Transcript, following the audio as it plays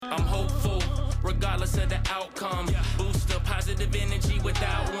regardless of the outcome. Boost up positive energy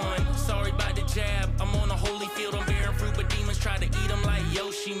without one. Sorry about the jab, I'm on a holy field. I'm bearing fruit, but demons try to eat them like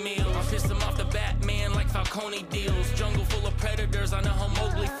Yoshi meals. I piss them off the Batman like Falcone deals. Jungle full of predators, I know how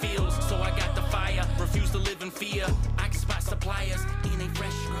Mowgli feels. So I got the fire, refuse to live in fear. I can spot suppliers, eating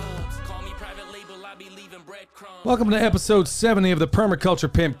fresh scrubs. Call me private label, I be leaving breadcrumbs. Welcome to episode 70 of the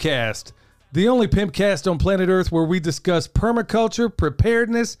Permaculture Pimpcast, the only pimpcast on planet Earth where we discuss permaculture,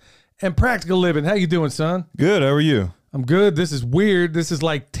 preparedness, and practical living. How you doing, son? Good. How are you? I'm good. This is weird. This is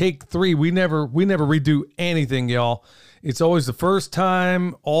like take 3. We never redo anything, y'all. It's always the first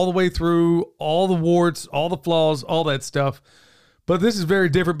time, all the way through, all the warts, all the flaws, all that stuff. But this is very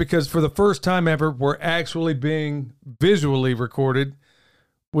different because for the first time ever, we're actually being visually recorded,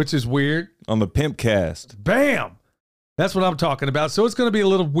 which is weird. On the Pimpcast. Bam! That's what I'm talking about. So it's going to be a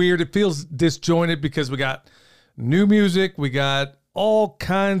little weird. It feels disjointed because we got new music. We got all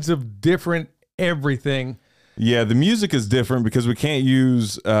kinds of different everything. Yeah, the music is different because we can't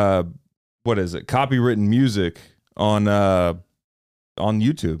use, copywritten music on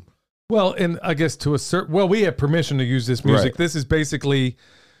YouTube. Well, and I guess to a certain, we have permission to use this music. Right. This is basically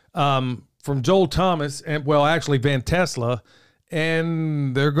from Joel Thomas and, actually Van Tesla.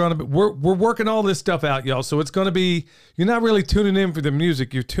 And they're going to be, we're working all this stuff out, y'all. So it's going to be, you're not really tuning in for the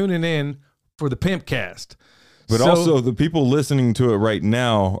music. You're tuning in for the Pimpcast. But also the people listening to it right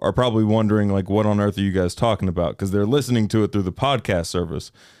now are probably wondering, like, what on earth are you guys talking about? Because they're listening to it through the podcast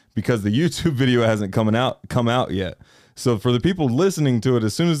service because the YouTube video hasn't come out yet. So for the people listening to it,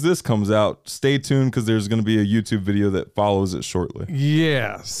 as soon as this comes out, stay tuned because there's going to be a YouTube video that follows it shortly.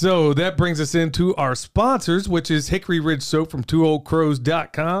 Yeah. So that brings us into our sponsors, which is Hickory Ridge Soap from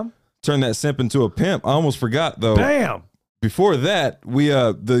twooldcrows.com. Turn that simp into a pimp. I almost forgot, though. Bam! Before that,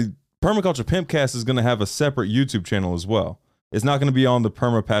 the Permaculture Pimpcast is going to have a separate YouTube channel as well. It's not going to be on the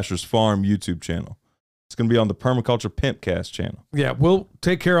Permapastures Farm YouTube channel. It's going to be on the Permaculture Pimpcast channel. Yeah, we'll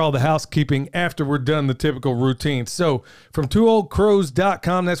take care of all the housekeeping after we're done the typical routine. So from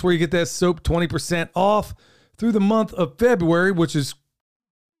twooldcrows.com, that's where you get that soap 20% off through the month of February, which is,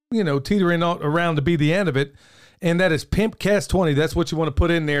 teetering around to be the end of it. And that is Pimpcast 20. That's what you want to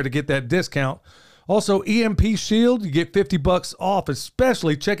put in there to get that discount. Also, EMP Shield, you get $50 off,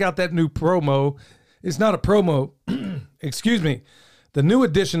 especially check out that new promo. It's not a promo, excuse me. The new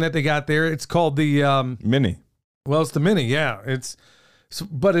edition that they got there, it's called the Mini. Well, it's the Mini, yeah.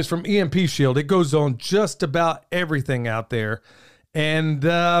 But it's from EMP Shield. It goes on just about everything out there. And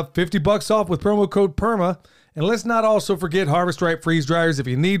 $50 off with promo code PERMA. And let's not also forget Harvest Right freeze dryers. If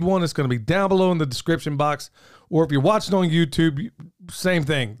you need one, it's going to be down below in the description box. Or if you're watching on YouTube, same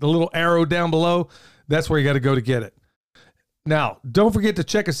thing. The little arrow down below, that's where you got to go to get it. Now, don't forget to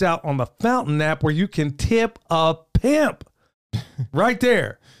check us out on the Fountain app where you can tip a pimp. Right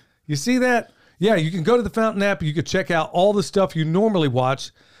there. You see that? Yeah, you can go to the Fountain app. You can check out all the stuff you normally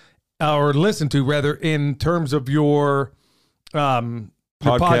watch or listen to, rather, in terms of your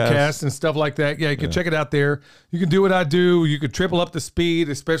podcasts and stuff like that. Yeah, you can check it out there. You can do what I do. You could triple up the speed,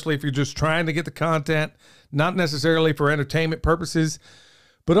 especially if you're just trying to get the content, not necessarily for entertainment purposes.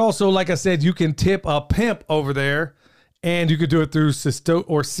 But also, like I said, you can tip a pimp over there. And you could do it through Sisto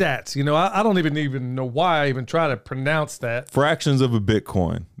or Sats. I don't even know why I even try to pronounce that. Fractions of a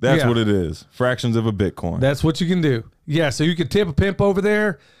Bitcoin. That's what it is. Fractions of a Bitcoin. That's what you can do. Yeah, so you can tip a pimp over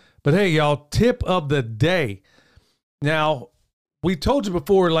there. But hey, y'all, tip of the day. Now, we told you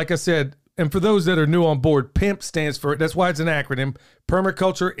before, like I said, and for those that are new on board, PIMP stands for, that's why it's an acronym.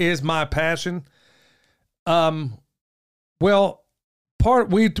 Permaculture is my passion. We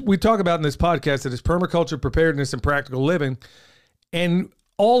talk about in this podcast that it's permaculture, preparedness, and practical living, and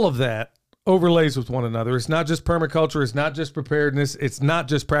all of that overlays with one another. It's not just permaculture, it's not just preparedness, it's not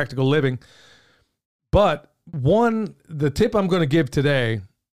just practical living. But the tip I'm going to give today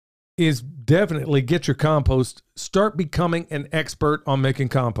is definitely get your compost. Start becoming an expert on making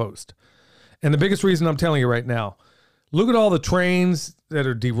compost. And the biggest reason I'm telling you right now, look at all the trains that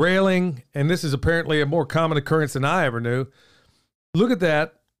are derailing, and this is apparently a more common occurrence than I ever knew. Look at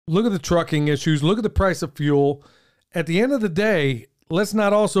that. Look at the trucking issues. Look at the price of fuel. At the end of the day, let's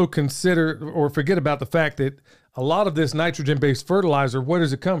not also consider or forget about the fact that a lot of this nitrogen-based fertilizer, where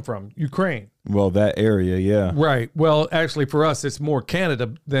does it come from? Ukraine. Well, that area, yeah. Right. Well, actually, for us, it's more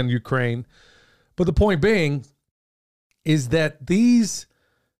Canada than Ukraine. But the point being is that these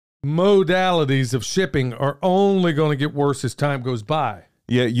modalities of shipping are only going to get worse as time goes by.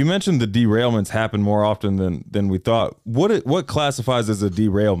 Yeah, you mentioned the derailments happen more often than we thought. What classifies as a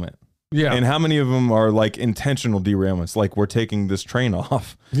derailment? Yeah. And how many of them are like intentional derailments? Like we're taking this train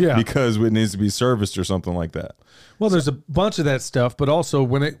off because it needs to be serviced or something like that. Well, there's a bunch of that stuff, but also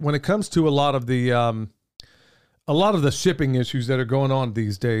when it comes to a lot of the shipping issues that are going on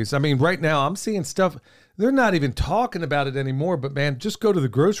these days. I mean, right now I'm seeing stuff, they're not even talking about it anymore, but man, just go to the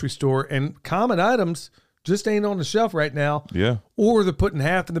grocery store and common items just ain't on the shelf right now. Yeah. Or they're putting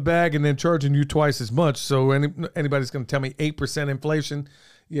half in the bag and then charging you twice as much. So anybody's going to tell me 8% inflation.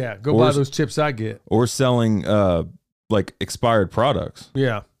 Yeah, go buy those chips I get. Or selling like expired products.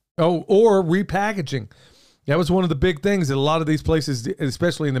 Yeah. Oh, or repackaging. That was one of the big things that a lot of these places,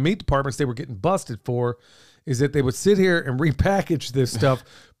 especially in the meat departments, they were getting busted for, is that they would sit here and repackage this stuff,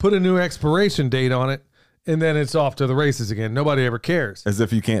 put a new expiration date on it, and then it's off to the races again. Nobody ever cares. As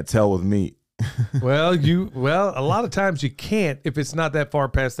if you can't tell with meat. Well, a lot of times you can't if it's not that far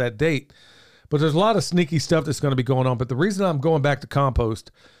past that date. But there's a lot of sneaky stuff that's going to be going on. But the reason I'm going back to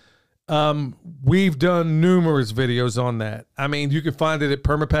compost, we've done numerous videos on that. I mean, you can find it at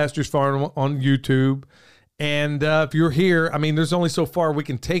Permapastures Farm on YouTube. And if you're here, I mean, there's only so far we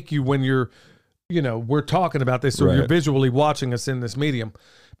can take you when we're talking about this, or you're visually watching us in this medium.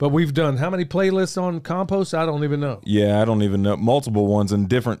 But we've done how many playlists on compost? I don't even know. Yeah, I don't even know. Multiple ones and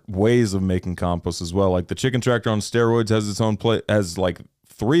different ways of making compost as well. Like the Chicken Tractor on Steroids has its own has like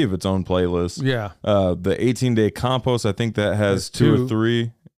 3 of its own playlists. Yeah. The 18-day compost, I think that has 2 or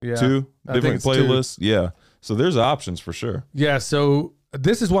 3, yeah. 2 different playlists. 2. Yeah. So there's options for sure. Yeah. So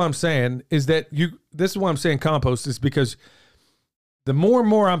this is what I'm saying is that this is why I'm saying compost is because the more and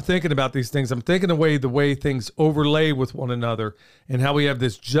more I'm thinking about these things, I'm thinking the way things overlay with one another and how we have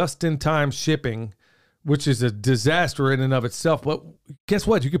this just-in-time shipping, which is a disaster in and of itself. But guess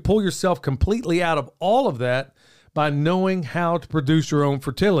what? You can pull yourself completely out of all of that by knowing how to produce your own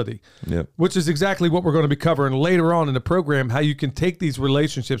fertility, which is exactly what we're going to be covering later on in the program, how you can take these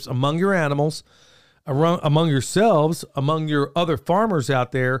relationships among your animals, among yourselves, among your other farmers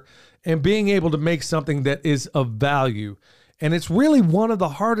out there, and being able to make something that is of value. And it's really one of the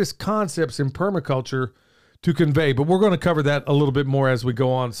hardest concepts in permaculture to convey, but we're going to cover that a little bit more as we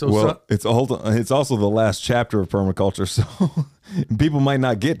go on. It's also the last chapter of permaculture, so people might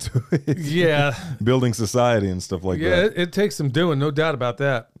not get to it. Yeah. Building society and stuff like that. Yeah, it takes some doing, no doubt about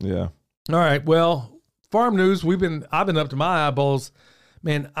that. Yeah. All right, well, farm news, I've been up to my eyeballs.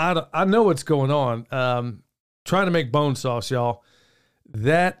 Man, I know what's going on. Trying to make bone sauce, y'all.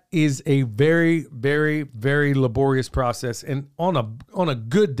 That is a very, very, very laborious process. And on a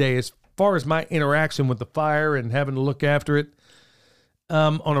good day, as far as my interaction with the fire and having to look after it,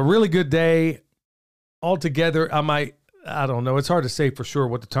 on a really good day, altogether, I don't know. It's hard to say for sure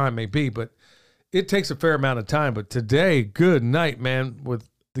what the time may be, but it takes a fair amount of time. But today, good night, man. With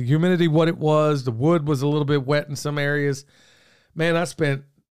the humidity, what it was, the wood was a little bit wet in some areas. Man, I spent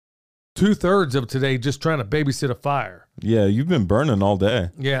 2/3 of today just trying to babysit a fire. Yeah, you've been burning all day.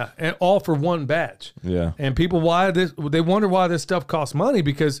 Yeah, and all for one batch. Yeah. And people, they wonder why this stuff costs money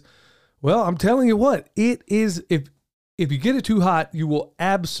because, well, I'm telling you what, it is, if you get it too hot, you will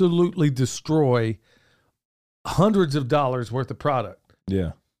absolutely destroy hundreds of dollars worth of product.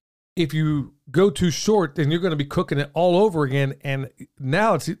 Yeah. If you go too short, then you're going to be cooking it all over again. And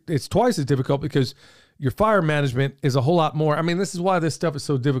now it's twice as difficult because your fire management is a whole lot more. I mean, this is why this stuff is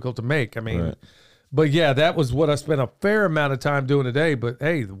so difficult to make. I mean, but yeah, that was what I spent a fair amount of time doing today. But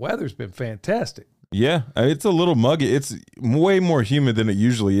hey, the weather's been fantastic. Yeah, it's a little muggy. It's way more humid than it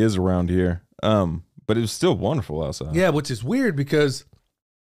usually is around here. But it was still wonderful outside. Yeah, which is weird because,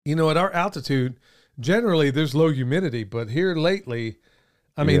 at our altitude, generally there's low humidity. But here lately,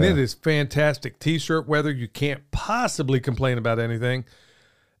 I mean, it is fantastic. T-shirt weather. You can't possibly complain about anything.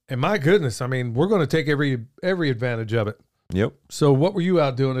 And my goodness, I mean, we're going to take every advantage of it. Yep. So what were you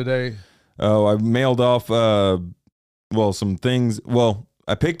out doing today? Oh, I mailed off, some things. Well,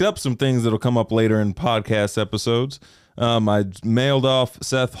 I picked up some things that'll come up later in podcast episodes. I mailed off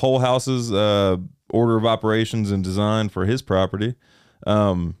Seth Holehouse's order of operations and design for his property.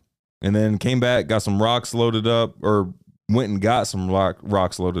 And then came back, got some rocks loaded up, or went and got some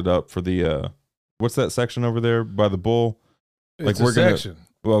rocks loaded up for the, what's that section over there by the bull? It's a section.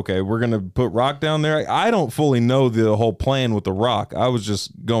 Well, okay, we're going to put rock down there. I don't fully know the whole plan with the rock. I was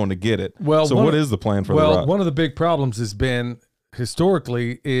just going to get it. Well, so what is the plan for the rock? Well, one of the big problems has been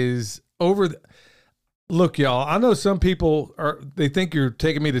historically is look, y'all, I know some people they think you're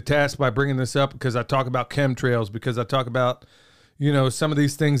taking me to task by bringing this up because I talk about chemtrails, because I talk about, some of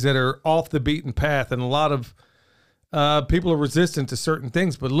these things that are off the beaten path, and a lot of people are resistant to certain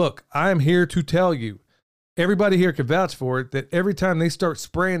things. But look, I'm here to tell you, everybody here can vouch for it, that every time they start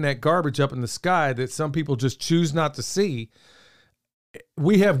spraying that garbage up in the sky that some people just choose not to see,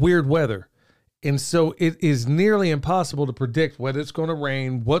 we have weird weather. And so it is nearly impossible to predict whether it's going to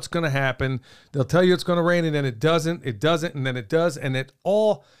rain, what's going to happen. They'll tell you it's going to rain and then it doesn't, and then it does. And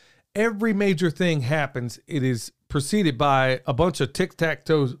every major thing happens. It is preceded by a bunch of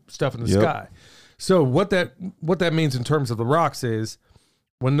tic-tac-toe stuff in the sky. So what that means in terms of the rocks is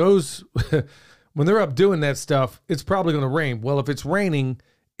when when they're up doing that stuff, it's probably going to rain. Well, if it's raining,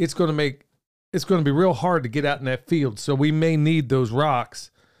 it's going to be real hard to get out in that field. So we may need those rocks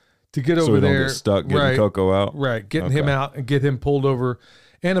to get over there. So we don't get stuck getting Coco out? Right, getting him out and get him pulled over.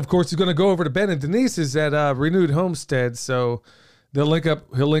 And, of course, he's going to go over to Ben and Denise's at Renewed Homestead. So he'll link up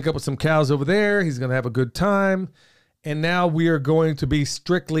with some cows over there. He's going to have a good time. And now we are going to be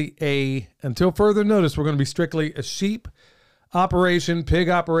until further notice, we're going to be strictly a sheep operation, pig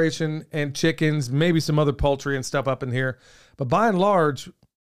operation, and chickens, maybe some other poultry and stuff up in here. But by and large,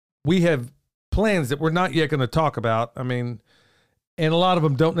 we have plans that we're not yet going to talk about. I mean, and a lot of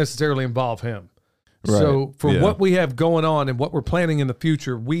them don't necessarily involve him. Right. So for what we have going on and what we're planning in the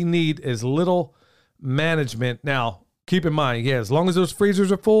future, we need as little management. Now, keep in mind, as long as those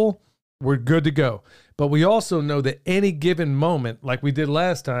freezers are full, we're good to go. But we also know that any given moment, like we did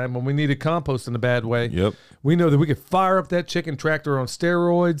last time when we needed compost in a bad way, we know that we could fire up that chicken tractor on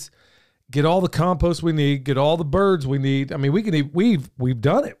steroids, get all the compost we need, get all the birds we need. I mean, we've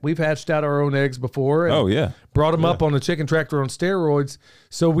done it. We've hatched out our own eggs before. And brought them up on the chicken tractor on steroids.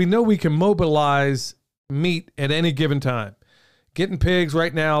 So we know we can mobilize meat at any given time. Getting pigs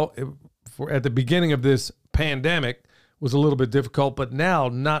right now, at the beginning of this pandemic, was a little bit difficult, but now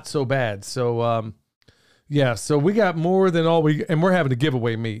not so bad. So, so we got more than and we're having to give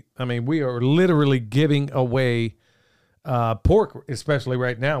away meat. I mean, we are literally giving away pork, especially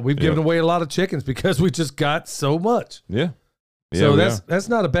right now. We've given away a lot of chickens because we just got so much. So that's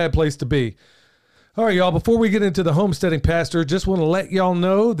not a bad place to be. All right, y'all, before we get into the homesteading pastor, just want to let y'all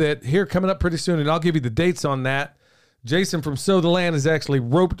know that here coming up pretty soon, and I'll give you the dates on that. Jason from Sow the Land has actually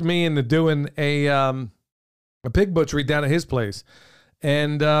roped me into doing a pig butchery down at his place.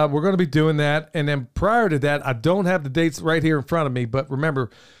 And we're going to be doing that. And then prior to that, I don't have the dates right here in front of me, but remember,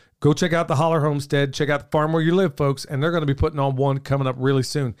 go check out the Holler Homestead. Check out the farm where you live, folks. And they're going to be putting on one coming up really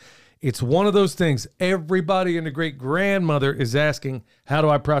soon. It's one of those things. Everybody and the great-grandmother is asking, how do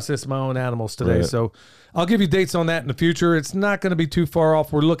I process my own animals today? Right. So I'll give you dates on that in the future. It's not going to be too far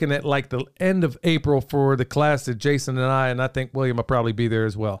off. We're looking at like the end of April for the class that Jason and I think William will probably be there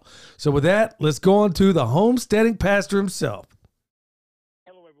as well. So with that, let's go on to the homesteading pastor himself.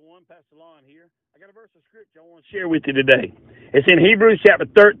 Hello, everyone. Pastor Lon here. I got a verse of scripture I want to share with you today. It's in Hebrews chapter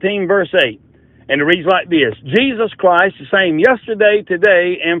 13, verse 8. And it reads like this: Jesus Christ, the same yesterday,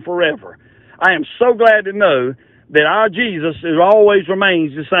 today, and forever. I am so glad to know that our Jesus always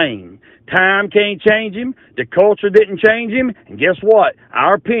remains the same. Time can't change him. The culture didn't change him. And guess what?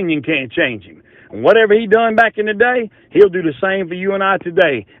 Our opinion can't change him. And whatever he done back in the day, he'll do the same for you and I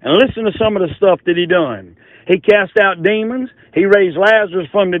today. And listen to some of the stuff that he done. He cast out demons. He raised Lazarus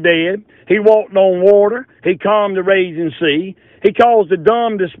from the dead. He walked on water. He calmed the raging sea. He caused the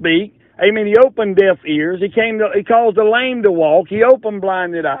dumb to speak. Amen. He opened deaf ears. He caused the lame to walk. He opened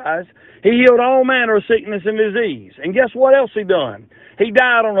blinded eyes. He healed all manner of sickness and disease. And guess what else he done? He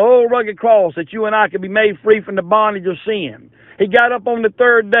died on the old rugged cross that you and I could be made free from the bondage of sin. He got up on the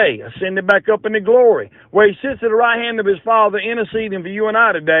third day, ascended back up into glory, where he sits at the right hand of his Father, interceding for you and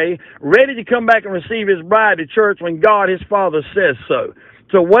I today, ready to come back and receive his bride to church when God, his Father, says so.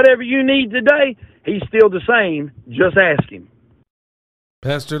 So whatever you need today, he's still the same. Just ask him.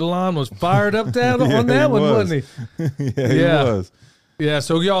 Pastor DeLon was fired up down on that one, wasn't he? He was. Yeah,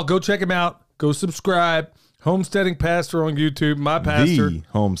 so y'all go check him out. Go subscribe. Homesteading Pastor on YouTube. My pastor. The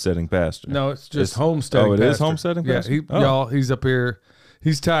Homesteading Pastor. No, it's just Homesteading Pastor. Oh, it is Homesteading Pastor? Yeah, y'all, he's up here.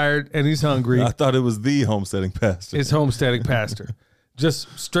 He's tired and he's hungry. I thought it was the Homesteading Pastor. It's Homesteading Pastor.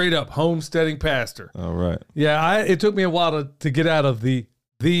 Just straight up Homesteading Pastor. All right. Yeah, it took me a while to get out of the,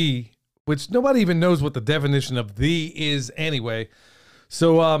 which nobody even knows what the definition of the is anyway.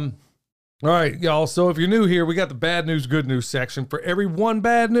 So, all right, y'all. So if you're new here, we got the bad news, good news section. For every one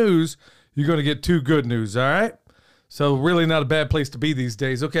bad news, you're going to get two good news, all right? So really not a bad place to be these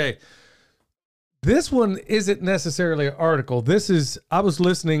days. Okay, this one isn't necessarily an article. I was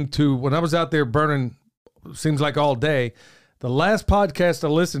listening to, when I was out there burning, seems like all day, the last podcast I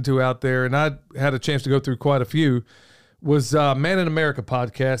listened to out there, and I had a chance to go through quite a few, was Man in America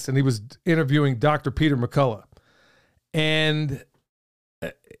podcast, and he was interviewing Dr. Peter McCullough. And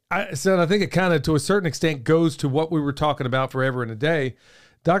I think it kind of, to a certain extent, goes to what we were talking about forever and a day.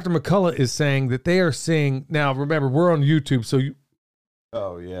 Dr. McCullough is saying that they are seeing, now remember, we're on YouTube, so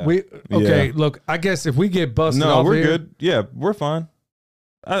oh, yeah. Look, I guess if we get busted no, off we're here, good. Yeah, we're fine.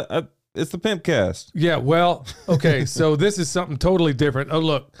 It's the Pimpcast. Yeah, well, okay, so this is something totally different. Oh,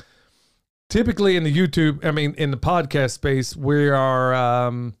 look, typically in the in the podcast space, we're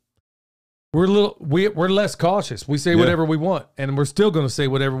less cautious. We say whatever we want, and we're still going to say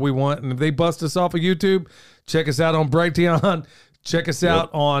whatever we want. And if they bust us off of YouTube, check us out on Brighteon. Check us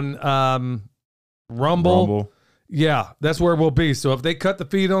out on Rumble. Yeah, that's where we'll be. So if they cut the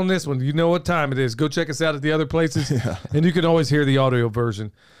feed on this one, you know what time it is. Go check us out at the other places, and you can always hear the audio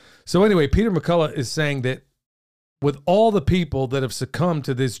version. So anyway, Peter McCullough is saying that with all the people that have succumbed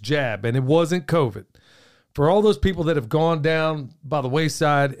to this jab, and it wasn't COVID, for all those people that have gone down by the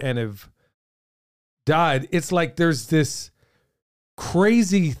wayside and have died, it's like there's this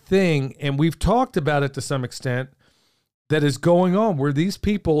crazy thing, and we've talked about it to some extent, that is going on where these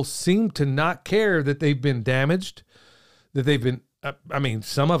people seem to not care that they've been damaged, that they've been,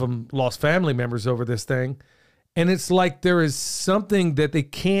 some of them lost family members over this thing. And it's like there is something that they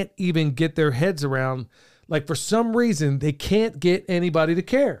can't even get their heads around. Like for some reason, they can't get anybody to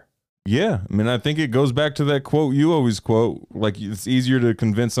care. Yeah. I mean, I think it goes back to that quote you always quote, like it's easier to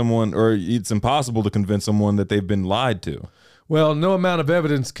convince someone, or it's impossible to convince someone that they've been lied to. Well, no amount of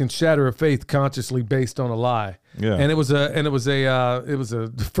evidence can shatter a faith consciously based on a lie. Yeah. And it was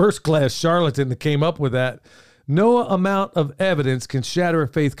a first-class charlatan that came up with that. No amount of evidence can shatter a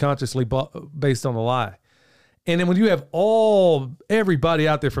faith consciously based on a lie. And then when you have everybody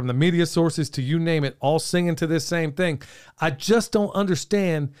out there from the media sources to you name it, all singing to this same thing, I just don't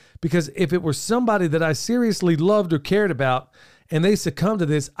understand, because if it were somebody that I seriously loved or cared about and they succumbed to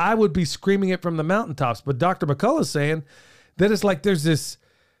this, I would be screaming it from the mountaintops. But Dr. McCullough's saying that it's like there's this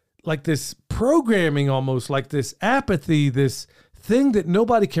programming, almost like this apathy, this thing that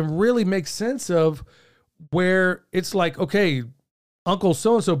nobody can really make sense of, where it's like, okay, Uncle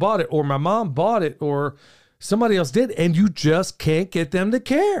so-and-so bought it, or my mom bought it, or somebody else did, and you just can't get them to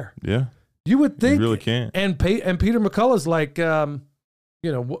care. Yeah. You would think. You really can't. And Peter McCullough's like, I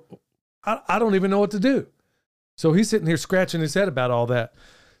don't even know what to do. So he's sitting here scratching his head about all that.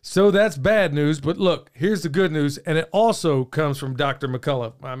 So that's bad news. But look, here's the good news. And it also comes from Dr.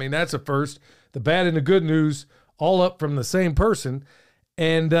 McCullough. I mean, that's a first. The bad and the good news all up from the same person.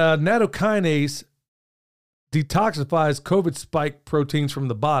 And nattokinase detoxifies COVID spike proteins from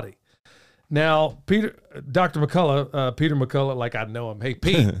the body. Now, Dr. McCullough, Peter McCullough, like I know him. Hey,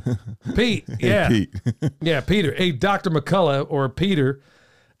 Pete. Pete, yeah. Hey, Pete. Yeah, Peter. Hey, Dr. McCullough, or Peter.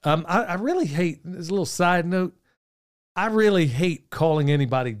 I really hate, this little side note, I really hate calling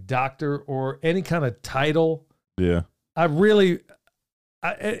anybody doctor or any kind of title. Yeah. Any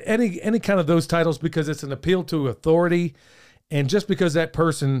kind of those titles, because it's an appeal to authority. And just because that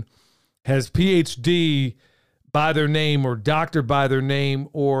person has PhD by their name or doctor by their name,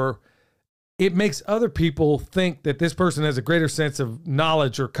 or it makes other people think that this person has a greater sense of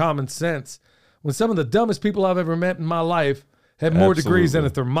knowledge or common sense, when some of the dumbest people I've ever met in my life have more degrees than a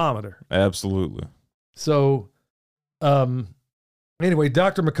thermometer. Absolutely. So, anyway,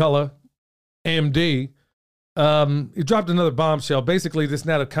 Dr. McCullough, MD, he dropped another bombshell. Basically, this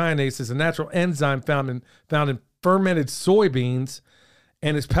nattokinase is a natural enzyme found in fermented soybeans,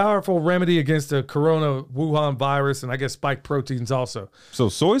 and it's a powerful remedy against the corona Wuhan virus, and I guess spike proteins also. So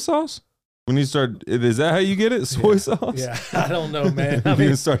soy sauce? When you start, is that how you get it? Soy sauce? Yeah, I don't know, man. You need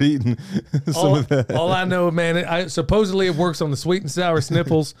to start eating some of that. All I know, man, supposedly it works on the sweet and sour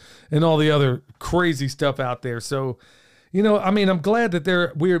sniffles and all the other crazy stuff out there. So, I'm glad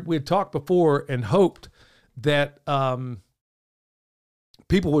that we had talked before and hoped that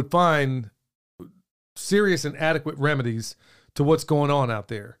people would find serious and adequate remedies to what's going on out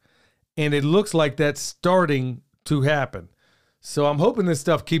there. And it looks like that's starting to happen. So I'm hoping this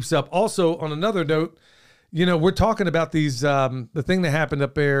stuff keeps up. Also, on another note, we're talking about these, the thing that happened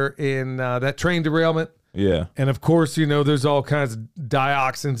up there in that train derailment. Yeah. And of course, there's all kinds of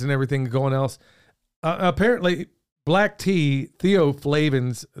dioxins and everything going else. Apparently, black tea,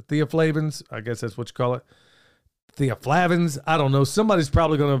 theoflavins, I guess that's what you call it. Theoflavins, I don't know. Somebody's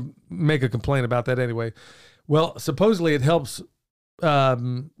probably going to make a complaint about that anyway. Well, supposedly it helps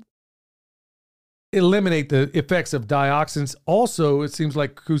eliminate the effects of dioxins. Also, it seems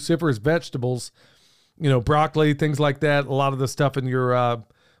like cruciferous vegetables, broccoli, things like that. A lot of the stuff in your,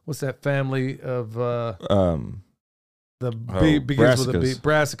 what's that family of, begins with a B,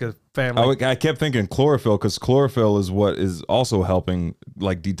 brassica family. I kept thinking chlorophyll, because chlorophyll is what is also helping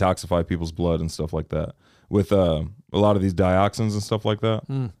like detoxify people's blood and stuff like that with a lot of these dioxins and stuff like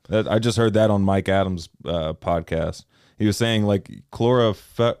that. I just heard that on Mike Adams' podcast. He was saying like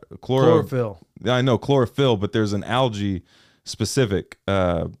chlorophyll. I know chlorophyll, but there's an algae specific.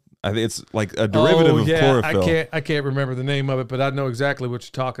 I I think it's like a derivative of chlorophyll. I can't remember the name of it, but I know exactly what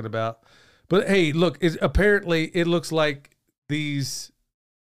you're talking about. But hey, look, apparently it looks like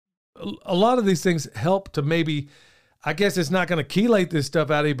a lot of these things help to maybe, I guess it's not going to chelate this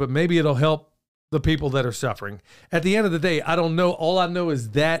stuff out of you, but maybe it'll help the people that are suffering. At the end of the day, I don't know. All I know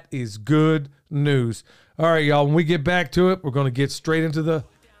is that is good news. All right, y'all, when we get back to it, we're going to get straight into the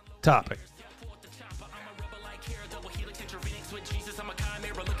topic.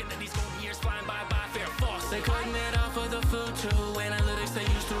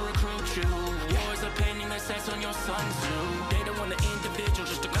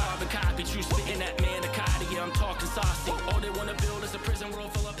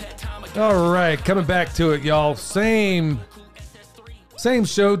 All right, coming back to it, y'all. Same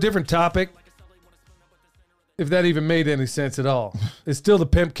show, different topic. If that even made any sense at all. It's still the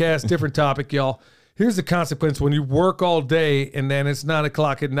Pimpcast, different topic, y'all. Here's the consequence when you work all day and then it's 9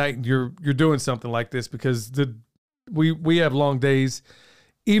 o'clock at night and you're doing something like this, because we have long days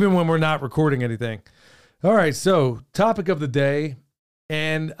even when we're not recording anything. All right, so topic of the day,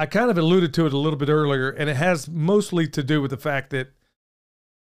 and I kind of alluded to it a little bit earlier, and it has mostly to do with the fact that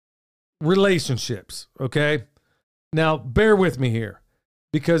relationships, okay? Now, bear with me here,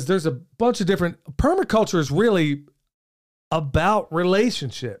 because there's a bunch of different... Permaculture is really about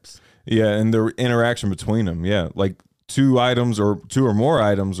relationships. Yeah, and the interaction between them, yeah. Like two or more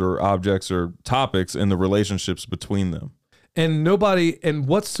items or objects or topics and the relationships between them. And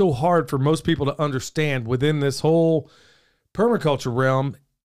what's so hard for most people to understand within this whole permaculture realm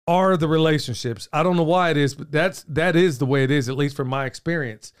are the relationships. I don't know why it is, but that is the way it is, at least from my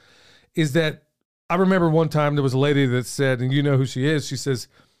experience. Is that I remember one time there was a lady that said, and you know who she is, she says,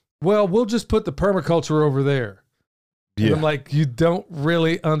 well, we'll just put the permaculture over there. Yeah. And I'm like, you don't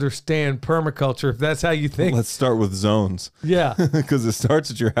really understand permaculture if that's how you think. Let's start with zones. Yeah. Because it starts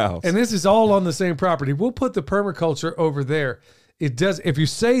at your house. And this is all on the same property. We'll put the permaculture over there. It does. If you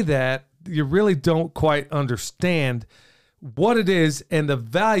say that, you really don't quite understand what it is and the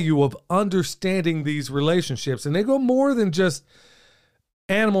value of understanding these relationships. And they go more than just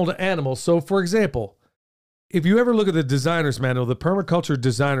animal to animal. So, for example, if you ever look at the designer's manual, the permaculture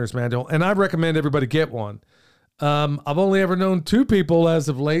designer's manual, and I recommend everybody get one. I've only ever known 2 people as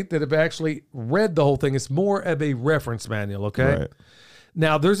of late that have actually read the whole thing. It's more of a reference manual, okay? Right.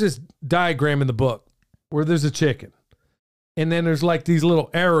 Now, there's this diagram in the book where there's a chicken. And then there's like these little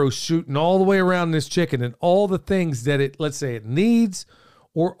arrows shooting all the way around this chicken and all the things that it, let's say it needs,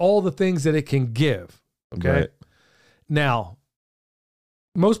 or all the things that it can give, okay? Right. Now,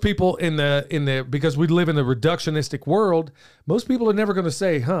 most people because we live in a reductionistic world, most people are never going to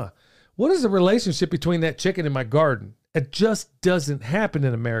say, what is the relationship between that chicken and my garden? It just doesn't happen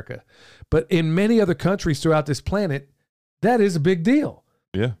in America. But in many other countries throughout this planet, that is a big deal.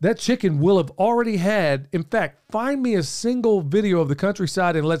 Yeah. That chicken will have already had, in fact, find me a single video of the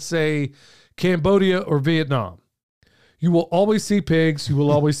countryside in, let's say, Cambodia or Vietnam. You will always see pigs. You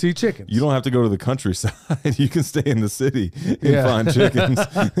will always see chickens. You don't have to go to the countryside. You can stay in the city and find chickens.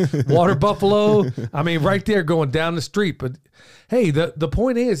 Water buffalo. I mean, right there going down the street. But hey, the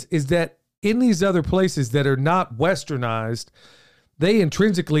point is that in these other places that are not westernized, they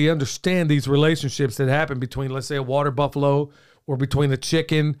intrinsically understand these relationships that happen between, let's say, a water buffalo or between a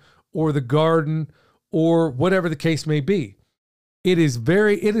chicken or the garden or whatever the case may be. It is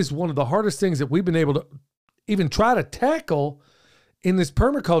one of the hardest things that we've been able to even try to tackle in this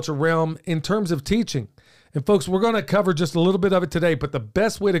permaculture realm in terms of teaching. And folks, we're going to cover just a little bit of it today, but the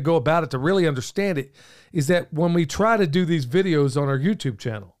best way to go about it to really understand it is that when we try to do these videos on our YouTube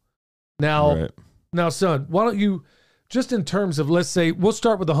channel. Now, son, why don't you, just in terms of, let's say, we'll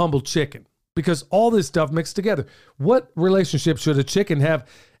start with the humble chicken, because all this stuff mixed together. What relationship should a chicken have?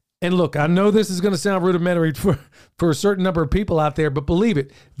 And look, I know this is going to sound rudimentary for a certain number of people out there, but believe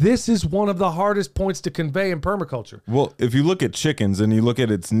it, this is one of the hardest points to convey in permaculture. Well, if you look at chickens and you look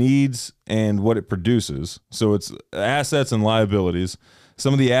at its needs and what it produces, so it's assets and liabilities.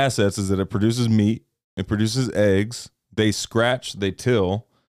 Some of the assets is that it produces meat, it produces eggs, they scratch, they till,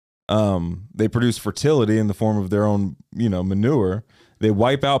 they produce fertility in the form of their own, manure. They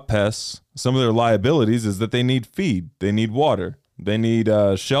wipe out pests. Some of their liabilities is that they need feed, they need water. They need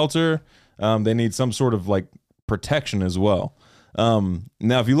shelter. They need some sort of like protection as well.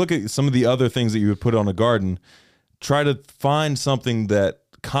 Now, if you look at some of the other things that you would put on a garden, try to find something that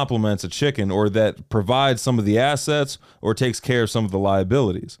complements a chicken or that provides some of the assets or takes care of some of the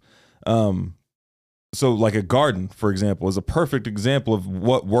liabilities. So like a garden, for example, is a perfect example of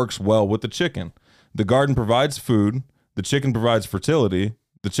what works well with the chicken. The garden provides food. The chicken provides fertility.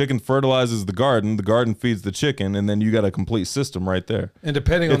 The chicken fertilizes the garden feeds the chicken, and then you got a complete system right there. And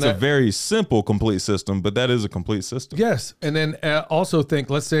depending on It's that, a very simple complete system, but that is a complete system. yes. And then also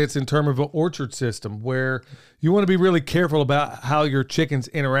think, let's say it's in terms of an orchard system where you want to be really careful about how your chickens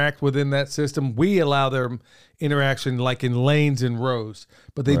interact within that system. We allow their interaction like in lanes and rows,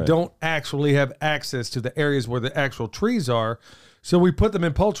 but they Right. don't actually have access to the areas where the actual trees are. So we put them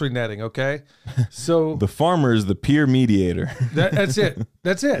in poultry netting, okay? So The farmer is the peer mediator. that's it.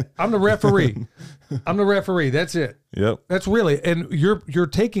 That's it. I'm the referee. I'm the referee. That's it. Yep. That's really, and you're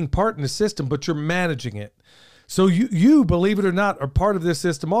taking part in the system, but you're managing it. So you believe it or not are part of this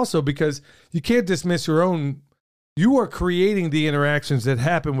system also, because you can't dismiss your own. You are creating the interactions that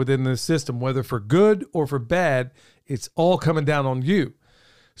happen within the system, whether for good or for bad. It's all coming down on you.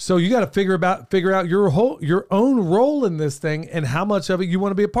 So you got to figure out your own role in this thing and how much of it you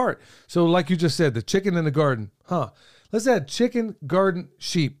want to be a part. So like you just said, the chicken in the garden, Let's add chicken, garden,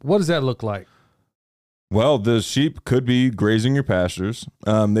 sheep. What does that look like? Well, the sheep could be grazing your pastures.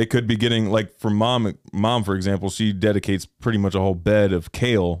 They could be getting, like for mom, for example, she dedicates pretty much a whole bed of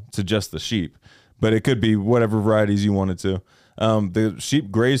kale to just the sheep. But it could be whatever varieties you wanted to. The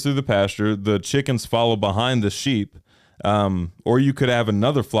sheep graze through the pasture. The chickens follow behind the sheep. Or you could have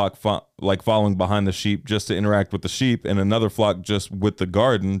another flock following behind the sheep just to interact with the sheep, and another flock just with the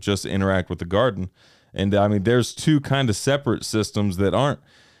garden just to interact with the garden. And I mean, there's two kind of separate systems that aren't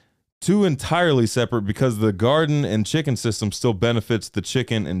too entirely separate, because the garden and chicken system still benefits the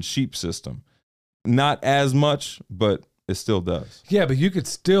chicken and sheep system. Not as much, but it still does. Yeah, but you could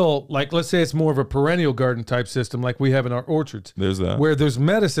still, like, let's say it's more of a perennial garden type system like we have in our orchards. There's that. Where there's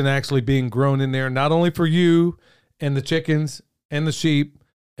medicine actually being grown in there, not only for you and the chickens and the sheep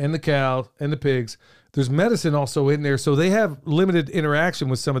and the cow and the pigs. There's medicine also in there, so they have limited interaction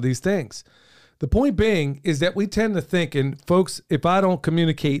with some of these things. The point being is that we tend to think, and folks, if I don't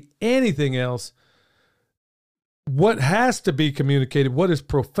communicate anything else, what has to be communicated, what is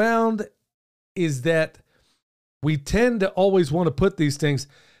profound, is that we tend to always want to put these things.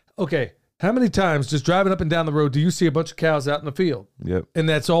 Okay, how many times just driving up and down the road do you see a bunch of cows out in the field? Yep. And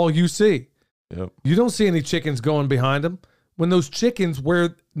that's all you see. Yep. You don't see any chickens going behind them. When those chickens,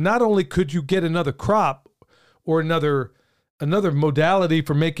 where not only could you get another crop or another modality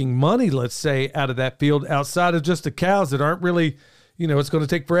for making money, let's say, out of that field, outside of just the cows that aren't really, it's going to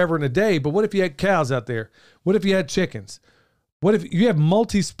take forever and a day. But what if you had cows out there? What if you had chickens? What if you have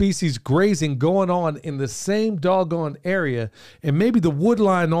multi-species grazing going on in the same doggone area, and maybe the wood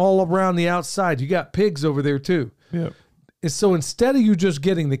line all around the outside? You got pigs over there too. Yep. And so instead of you just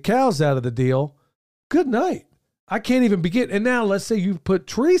getting the cows out of the deal, good night. I can't even begin. And now let's say you put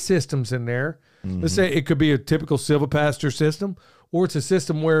tree systems in there. Mm-hmm. Let's say it could be a typical silvopasture system, or it's a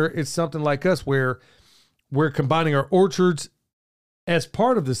system where it's something like us, where we're combining our orchards as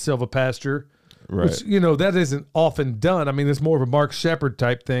part of the silvopasture, Right. which, that isn't often done. I mean, it's more of a Mark Shepard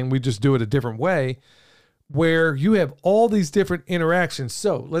type thing. We just do it a different way, where you have all these different interactions.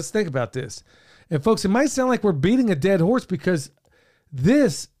 So let's think about this. And folks, it might sound like we're beating a dead horse, because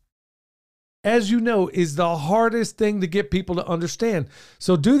this, as you know, is the hardest thing to get people to understand.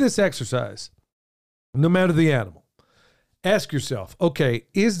 So do this exercise, no matter the animal. Ask yourself, okay,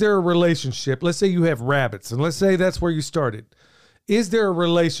 is there a relationship? Let's say you have rabbits, and let's say that's where you started. Is there a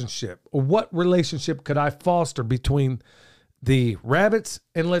relationship, or what relationship could I foster between the rabbits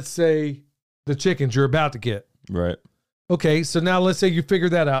and, let's say, the chickens you're about to get? Right. Okay, so now let's say you figure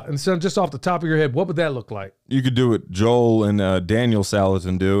that out. And so just off the top of your head, what would that look like? You could do what Joel and Daniel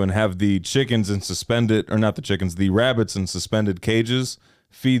Salatin do, and have the chickens in the rabbits in suspended cages,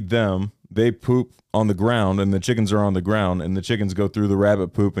 feed them. They poop on the ground, and the chickens are on the ground, and the chickens go through the rabbit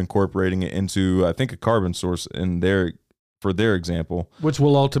poop, incorporating it into, I think, a carbon source for their example. Which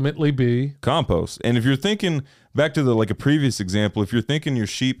will ultimately be compost. And if you're thinking back to a previous example, if you're thinking your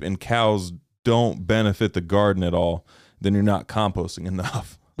sheep and cows don't benefit the garden at all, then you're not composting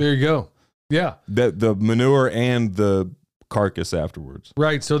enough. There you go. Yeah. The manure and the carcass afterwards.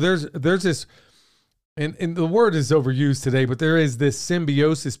 Right. So there's this, and the word is overused today, but there is this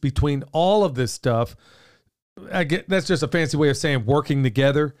symbiosis between all of this stuff. I get that's just a fancy way of saying working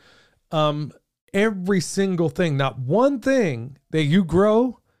together. Every single thing, not one thing that you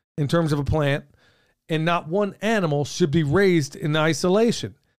grow in terms of a plant, and not one animal should be raised in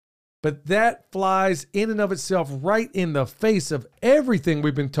isolation. But that flies in and of itself right in the face of everything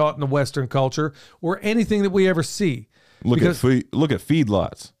we've been taught in the Western culture, or anything that we ever see. Look at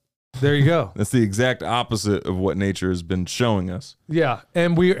feedlots. There you go. That's the exact opposite of what nature has been showing us. Yeah,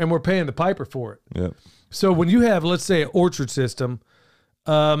 and we're paying the piper for it. Yep. So when you have, let's say, an orchard system,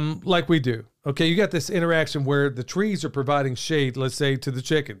 like we do, Okay, you got this interaction where the trees are providing shade, let's say, to the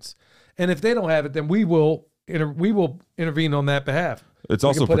chickens. And if they don't have it, then we will intervene on that behalf. It's We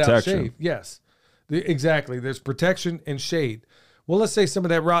also can put out protection. shade. Yes, exactly. There's protection and shade. Well, let's say some of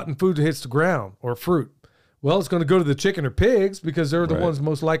that rotten food hits the ground or fruit. Well, it's going to go to the chicken or pigs because they're the Right. ones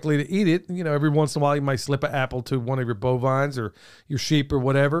most likely to eat it. You know, every once in a while you might slip an apple to one of your bovines or your sheep or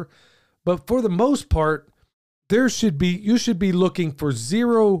whatever. But for the most part, you should be looking for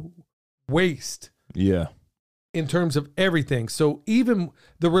zero waste Yeah. in terms of everything. So even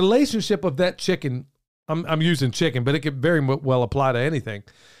the relationship of that chicken, I'm using chicken, but it could very well apply to anything.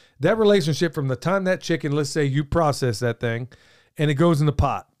 That relationship from the time that chicken, let's say you process that thing and it goes in the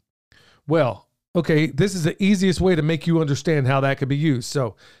pot. Well, okay, this is the easiest way to make you understand how that could be used.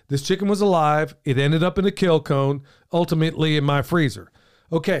 So this chicken was alive. It ended up in a kill cone, ultimately in my freezer.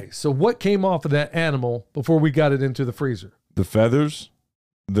 Okay, so what came off of that animal before we got it into the freezer? The feathers,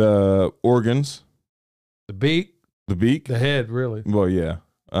 the organs, The beak, the beak. the head, really. Well, yeah.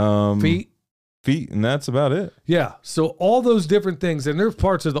 Feet, and that's about it. Yeah. So all those different things, and there's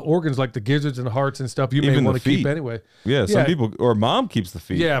parts of the organs like the gizzards and the hearts and stuff you may Even want the to keep feet. anyway. Yeah, some Yeah. people, or mom keeps the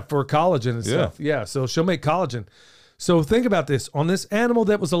feet. Yeah, for collagen and Yeah. stuff. Yeah. So she'll make collagen. So think about this. On this animal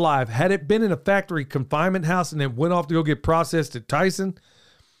that was alive, had it been in a factory confinement house and then went off to go get processed at Tyson,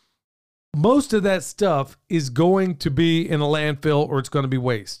 most of that stuff is going to be in a landfill or it's going to be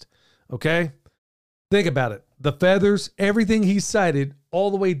waste. Okay? Think about it. The feathers, everything he cited all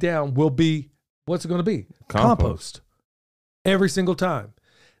the way down will be, what's it going to be? Compost. Every single time.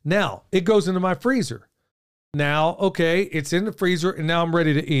 Now, it goes into my freezer. Now, okay, it's in the freezer and now I'm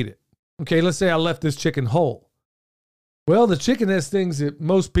ready to eat it. Okay, let's say I left this chicken whole. Well, the chicken has things that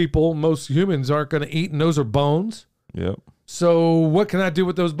most people, most humans aren't going to eat, and those are bones. Yep. So what can I do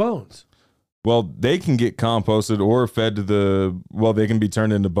with those bones? Well, they can get composted or fed to they can be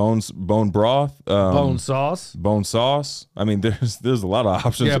turned into bone broth, Bone sauce. bone sauce. I mean, there's a lot of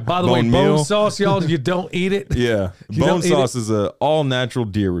options. Yeah, by the way, bone meal. sauce, y'all, you don't eat it. Yeah, You bone don't eat sauce is a all natural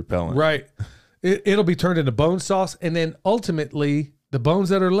deer repellent. Right. It'll be turned into bone sauce, and then ultimately the bones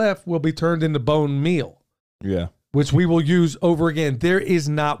that are left will be turned into bone meal, Yeah. which we will use over again. There is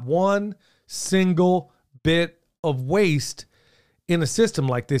not one single bit of waste in a system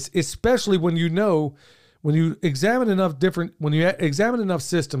like this, especially when you examine enough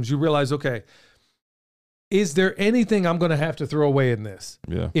systems, you realize, okay, is there anything I'm going to have to throw away in this?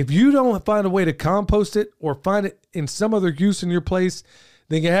 Yeah. If you don't find a way to compost it or find it in some other use in your place,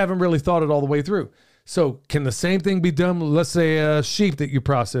 then you haven't really thought it all the way through. So can the same thing be done with, let's say, a sheep that you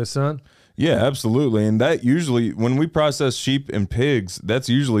process, son? Yeah, absolutely. And that usually, when we process sheep and pigs, that's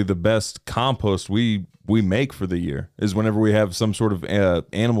usually the best compost we make for the year, is whenever we have some sort of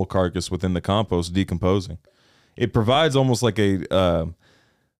animal carcass within the compost decomposing. It provides almost like a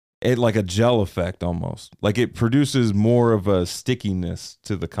gel effect almost. Like it produces more of a stickiness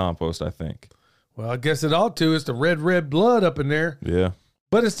to the compost, I think. Well, I guess it ought to. It's the red blood up in there. Yeah.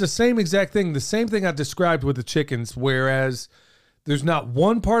 But it's the same exact thing. The same thing I described with the chickens, whereas there's not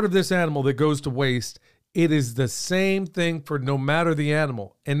one part of this animal that goes to waste. It is the same thing for no matter the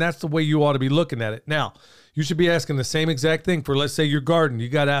animal. And that's the way you ought to be looking at it. Now, you should be asking the same exact thing for, let's say, your garden. You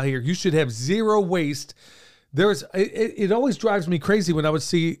got out here. You should have zero waste. It always drives me crazy when I would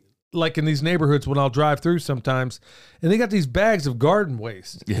see, like in these neighborhoods when I'll drive through sometimes, and they got these bags of garden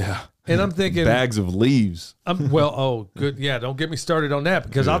waste. Yeah. And I'm thinking, Bags of leaves. good. Yeah, don't get me started on that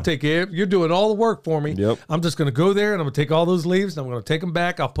because I'll take it. You're doing all the work for me. Yep. I'm just going to go there and I'm going to take all those leaves and I'm going to take them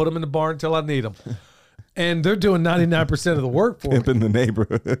back. I'll put them in the barn until I need them. And they're doing 99% of the work for me. Pimp in the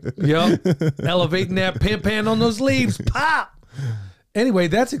neighborhood. Yep. Elevating that pimp hand on those leaves. Pop. Anyway,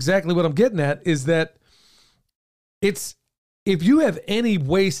 that's exactly what I'm getting at, is that if you have any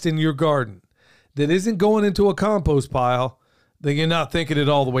waste in your garden that isn't going into a compost pile, then you're not thinking it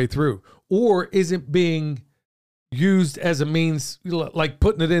all the way through, or isn't being used as a means, like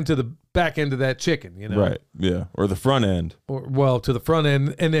putting it into the back end of that chicken, you know? Right. Yeah. Or the front end. Or, well, to the front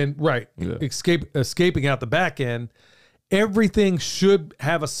end, and then, right, Yeah. escaping out the back end. Everything should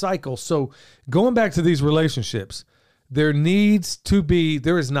have a cycle. So going back to these relationships, there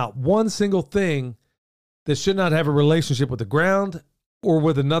is not one single thing that should not have a relationship with the ground or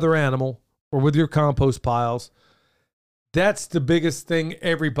with another animal or with your compost piles. That's the biggest thing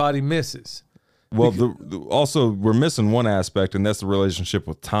everybody misses. Well, also we're missing one aspect, and that's the relationship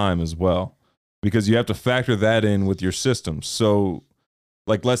with time as well, because you have to factor that in with your systems. So,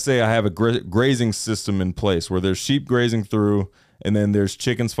 like, let's say I have a grazing system in place where there's sheep grazing through, and then there's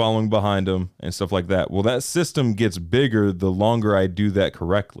chickens following behind them and stuff like that. Well, that system gets bigger the longer I do that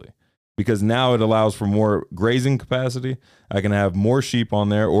correctly, because now it allows for more grazing capacity. I can have more sheep on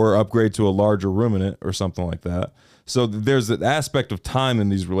there or upgrade to a larger ruminant or something like that. So there's an aspect of time in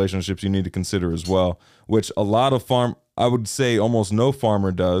these relationships you need to consider as well, which a lot of I would say almost no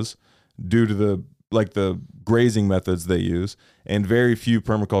farmer does due to the grazing methods they use, and very few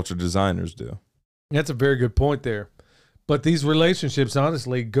permaculture designers do. That's a very good point there. But these relationships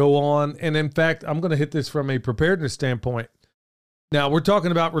honestly go on. And in fact, I'm going to hit this from a preparedness standpoint. Now, we're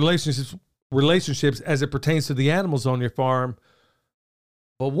talking about relationships as it pertains to the animals on your farm.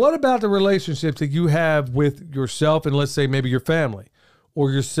 But what about the relationships that you have with yourself and, let's say, maybe your family,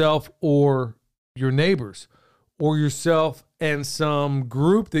 or yourself or your neighbors, or yourself and some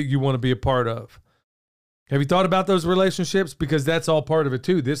group that you want to be a part of? Have you thought about those relationships? Because that's all part of it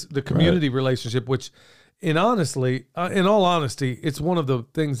too. The community relationship, which in all honesty, it's one of the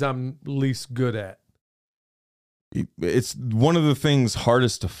things I'm least good at. It's one of the things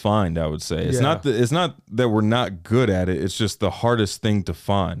hardest to find, I would say. It's not that we're not good at it. It's just the hardest thing to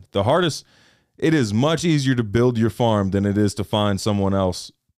find. It is much easier to build your farm than it is to find someone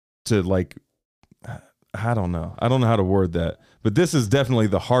else to, like, I don't know. I don't know how to word that, but this is definitely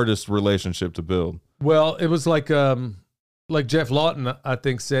the hardest relationship to build. Well, it was like Jeff Lawton, I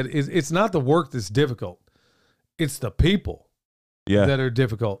think, said, it's not the work that's difficult. It's the people that are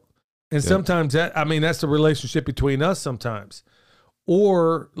difficult. And sometimes that's the relationship between us sometimes.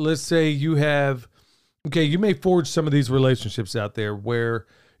 Or let's say you may forge some of these relationships out there where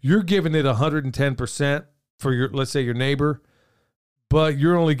you're giving it 110% for let's say your neighbor, but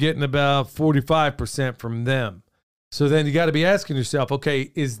you're only getting about 45% from them. So then you got to be asking yourself,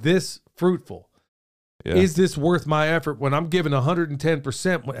 okay, is this fruitful? Yeah. Is this worth my effort when I'm giving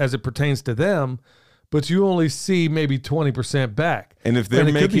 110% as it pertains to them, but you only see maybe 20% back? And if they're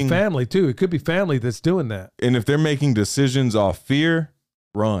it could be family too. It could be family that's doing that. And if they're making decisions off fear,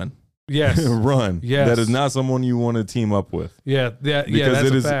 run. Yes. Run. Yes. That is not someone you want to team up with. Yeah. That's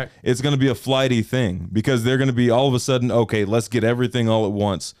a fact. It's going to be a flighty thing because they're going to be all of a sudden, okay, let's get everything all at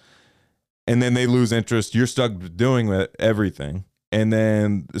once. And then they lose interest. You're stuck doing everything. And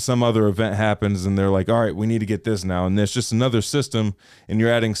then some other event happens and they're like, all right, we need to get this now. And it's just another system. And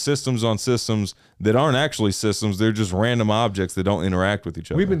you're adding systems on systems that aren't actually systems. They're just random objects that don't interact with each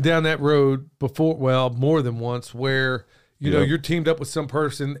other. We've been down that road before, well, more than once, where, you know, you're teamed up with some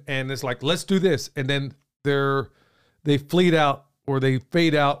person and it's like, let's do this. And then they fleet out or they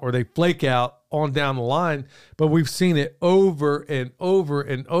fade out or they flake out on down the line. But we've seen it over and over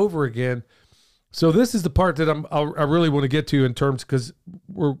and over again. So this is the part that I really want to get to in terms, because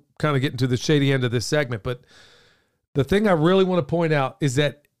we're kind of getting to the shady end of this segment. But the thing I really want to point out is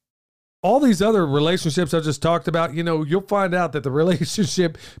that all these other relationships I just talked about, you know, you'll find out that the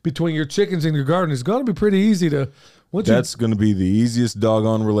relationship between your chickens and your garden is going to be pretty easy to. That's going to be the easiest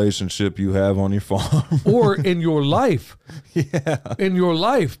doggone relationship you have on your farm. Or in your life. Yeah. In your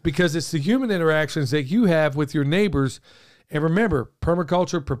life, because it's the human interactions that you have with your neighbors. And remember,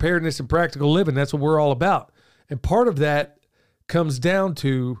 permaculture, preparedness, and practical living, that's what we're all about. And part of that comes down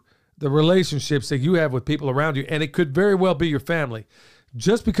to the relationships that you have with people around you. And it could very well be your family.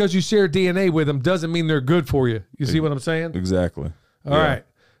 Just because you share DNA with them doesn't mean they're good for you. You see what I'm saying? Exactly. All right.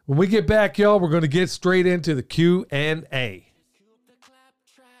 When we get back, y'all, we're going to get straight into the Q&A.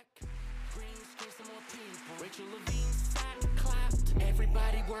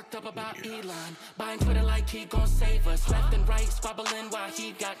 Up about Elon, buying Twitter like he gon' save us. Left and right, squabbling while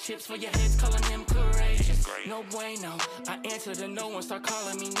he got chips for your heads, calling him courageous. No bueno, I answer to no one, start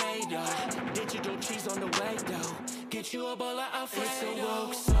calling me NATO. Digital cheese on the way though. Get you a bowl of Alfredo. It's a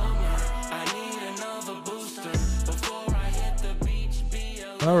woke summer. I need another booster before I hit the beach.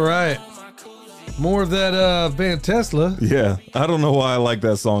 All right. More of that Van Tesla. Yeah. I don't know why I like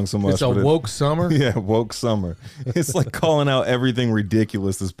that song so much. It's a woke summer? Yeah, woke summer. It's like calling out everything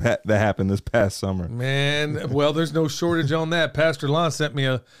ridiculous that happened this past summer. Man, well, there's no shortage on that. Pastor Lon sent me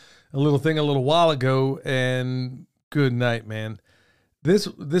a little thing a little while ago, and good night, man. This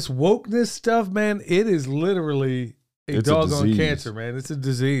wokeness stuff, man, it is literally it's doggone cancer, man. It's a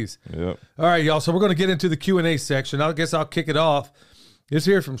disease. Yep. All right, y'all. So we're going to get into the Q&A section. I guess I'll kick it off. This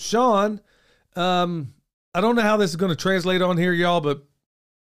here from Sean. I don't know how this is going to translate on here, y'all, but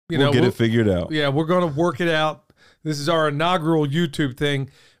we'll get it figured out. Yeah, we're going to work it out. This is our inaugural YouTube thing.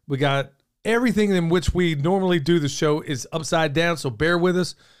 We got everything in which we normally do the show is upside down, so bear with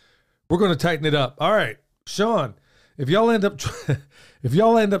us. We're going to tighten it up. All right, Sean, if y'all end up trying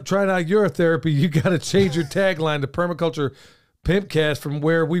out urotherapy, you got to change your tagline to Permaculture Pimpcast from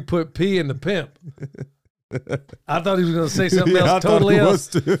where we put P in the pimp. I thought he was going to say something Yeah, I else thought totally it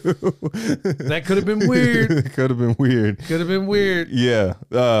else. was too. That could have been weird. It could have been weird. Could have been weird. Yeah.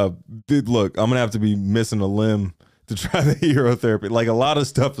 Dude, look, I'm going to have to be missing a limb to try the hero therapy. Like, a lot of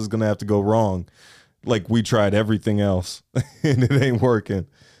stuff is going to have to go wrong. Like, we tried everything else and it ain't working.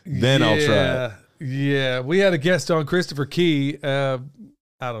 Then I'll try it. Yeah. We had a guest on, Christopher Key, I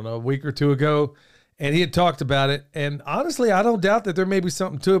don't know, a week or two ago, and he had talked about it. And honestly, I don't doubt that there may be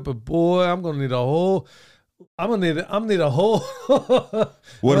something to it, but boy, I'm going to need a whole. I'm gonna need a whole.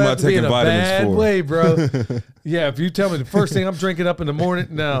 What am I taking vitamins bad for? way, bro. Yeah, if you tell me the first thing I'm drinking up in the morning,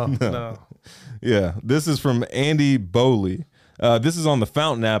 no. Yeah, this is from Andy Bowley. This is on the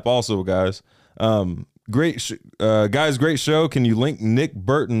Fountain app also, guys. Great show. Can you link Nick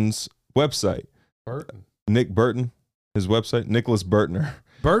Burton's website? Burton. Nick Burton, his website? Nicholas Burtner.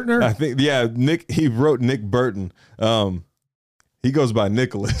 Burtner? I think, yeah, he wrote Nick Burton. He goes by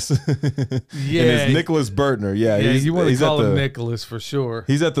Nicholas. Yeah. And it's Nicholas Burtner. Yeah, you want to he's call at him the- Nicholas for sure.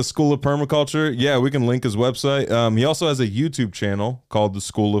 He's at the School of Permaculture. Yeah, we can link his website. He also has a YouTube channel called the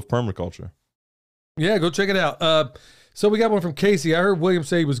School of Permaculture. Yeah, go check it out. So we got one from Casey. I heard William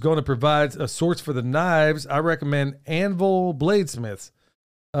say he was going to provide a source for the knives. I recommend Anvil Bladesmiths.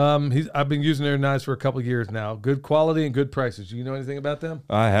 I've been using their knives for a couple of years now. Good quality and good prices. Do you know anything about them?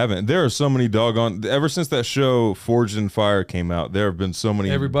 I haven't. There are so many doggone. Ever since that show Forged in Fire came out, there have been so many.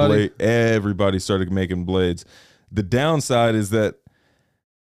 Everybody started making blades. The downside is that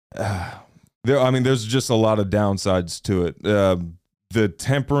there's just a lot of downsides to it. The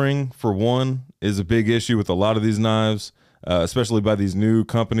tempering, for one, is a big issue with a lot of these knives, especially by these new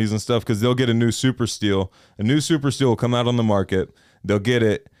companies and stuff, because they'll get a new super steel. A new super steel will come out on the market. They'll get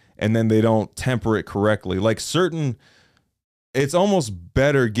it, and then they don't temper it correctly. Like it's almost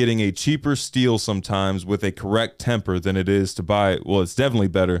better getting a cheaper steel sometimes with a correct temper than it is to buy. Well, it's definitely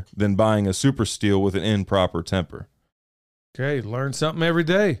better than buying a super steel with an improper temper. Okay, learn something every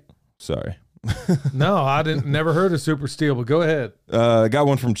day. Sorry. No, I never heard of Super Steel, but go ahead. I got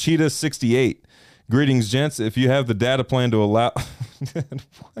one from Cheetah68. Greetings, gents. If you have the data plan to allow...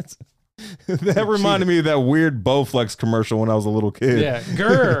 What? That reminded me of that weird Bowflex commercial when I was a little kid. Yeah,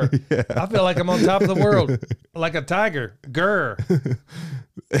 grr. Yeah. I feel like I'm on top of the world, like a tiger. Grr.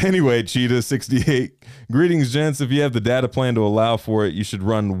 Anyway, Cheetah68. Greetings, gents. If you have the data plan to allow for it, you should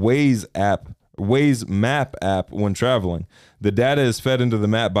run Waze Map app when traveling. The data is fed into the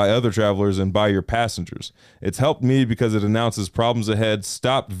map by other travelers and by your passengers. It's helped me because it announces problems ahead,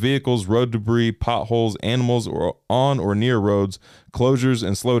 stopped vehicles, road debris, potholes, animals or on or near roads, closures,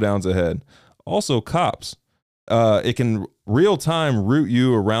 and slowdowns ahead. Also, cops. It can real-time route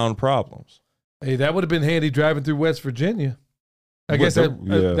you around problems. Hey, that would have been handy driving through West Virginia. I guess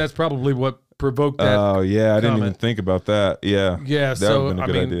that's probably what provoked that. Oh, yeah. I didn't even comment. think about that. Yeah. Yeah, That so would've been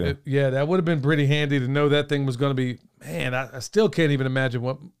a good idea. that would have been pretty handy to know that thing was going to be. Man, I still can't even imagine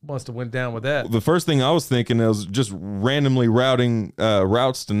what must have went down with that. The first thing I was thinking was just randomly routing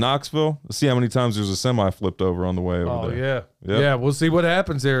routes to Knoxville. See how many times there's a semi flipped over on the way over there. Yeah, Yep. yeah. We'll see what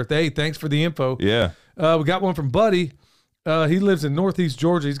happens there. Hey, thanks for the info. Yeah. We got one from Buddy. He lives in Northeast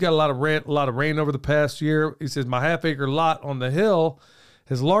Georgia. He's got a lot of rain over the past year. He says my half-acre lot on the hill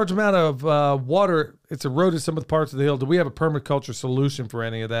has a large amount of water. It's eroded some of the parts of the hill. Do we have a permaculture solution for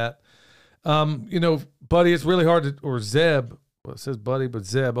any of that? Buddy, it's really hard to, or Zeb. Well, it says Buddy, but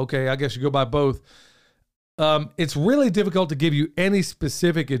Zeb. Okay, I guess you go by both. It's really difficult to give you any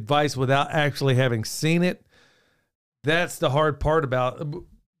specific advice without actually having seen it. That's the hard part about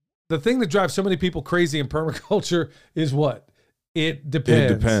the thing that drives so many people crazy in permaculture is what? It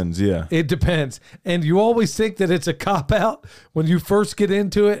depends. It depends, yeah. It depends. And you always think that it's a cop-out when you first get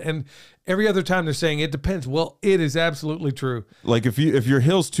into it, and every other time they're saying it depends. Well, it is absolutely true. Like if your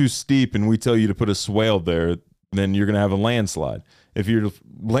hill's too steep and we tell you to put a swale there, then you're gonna have a landslide. If your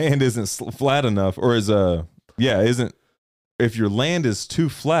land isn't flat enough, or if your land is too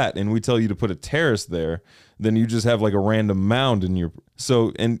flat and we tell you to put a terrace there, then you just have like a random mound in your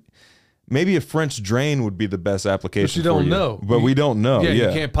and maybe a French drain would be the best application. But you don't know. But we don't know. Yeah, Yeah,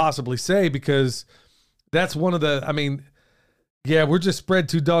 you can't possibly say because that's one of the. I mean, yeah, we're just spread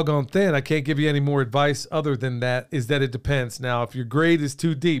too doggone thin. I can't give you any more advice other than that. Is that it depends. Now, if your grade is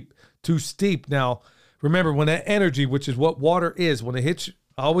too deep, too steep. Now, remember when that energy, which is what water is, when it hits,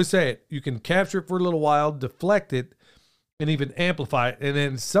 I always say it. You can capture it for a little while, deflect it, and even amplify it. And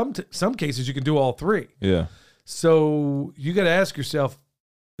in some cases, you can do all three. Yeah. So you got to ask yourself.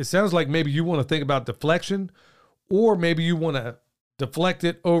 It sounds like maybe you want to think about deflection, or maybe you want to deflect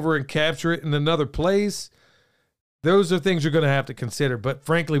it over and capture it in another place. Those are things you're going to have to consider. But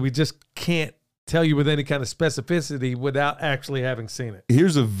frankly, we just can't tell you with any kind of specificity without actually having seen it.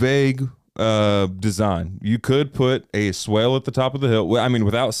 Here's a vague design. You could put a swale at the top of the hill. Well, I mean,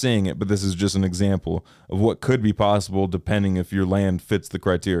 without seeing it, but this is just an example of what could be possible depending if your land fits the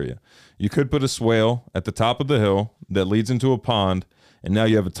criteria. You could put a swale at the top of the hill that leads into a pond, and now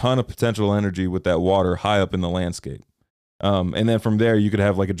you have a ton of potential energy with that water high up in the landscape. And then from there, you could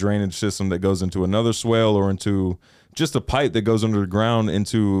have like a drainage system that goes into another swale or into just a pipe that goes under the ground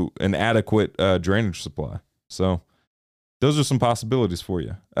into an adequate drainage supply. So those are some possibilities for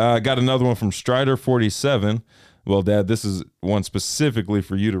you. I got another one from Strider 47. Well, Dad, this is one specifically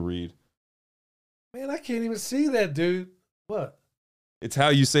for you to read. Man, I can't even see that, dude. What? It's how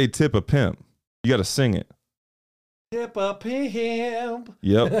you say tip a pimp. You got to sing it. Tip a pimp.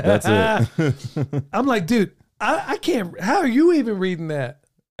 Yep, that's it. I'm like, dude, I can't. How are you even reading that?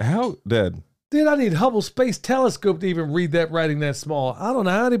 How, Dad? Dude, I need Hubble Space Telescope to even read that writing that small. I don't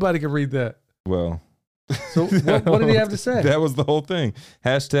know how anybody can read that. Well, so what did he have to say? That was the whole thing.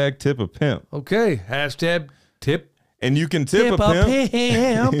 Hashtag tip a pimp. Okay, hashtag tip. And you can tip a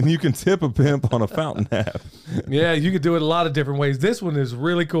pimp. And you can tip a pimp on a fountain nap. Yeah, you could do it a lot of different ways. This one is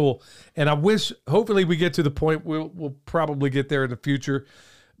really cool. And I wish, hopefully we get to the point, we'll probably get there in the future.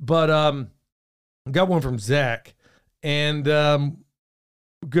 But got one from Zach. And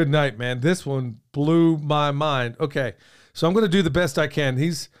good night, man. This one blew my mind. Okay, so I'm going to do the best I can.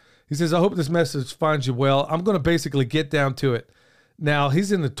 He says, I hope this message finds you well. I'm going to basically get down to it. Now,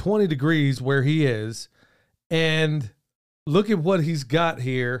 he's in the 20 degrees where he is. And look at what he's got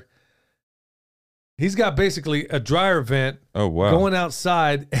here. He's got basically a dryer vent. Oh, wow. Going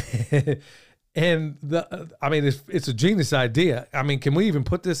outside. And I mean, it's a genius idea. I mean, can we even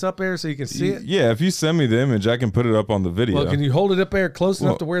put this up there so you can see it? Yeah, if you send me the image, I can put it up on the video. Well, can you hold it up there close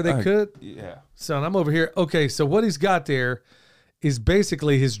enough to where they could? Yeah. Son, I'm over here. Okay, so what he's got there is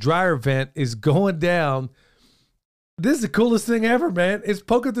basically his dryer vent is going down. This is the coolest thing ever, man. It's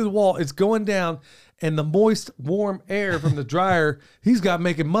poking through the wall. It's going down, and the moist, warm air from the dryer, he's got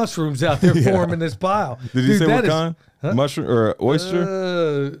making mushrooms out there for him in this pile. Did he say what kind? Huh? Mushroom or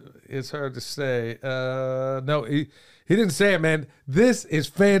oyster? It's hard to say. No, he didn't say it, man. This is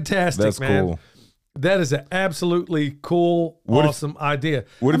fantastic, That's man. Cool. That is an absolutely cool, awesome idea.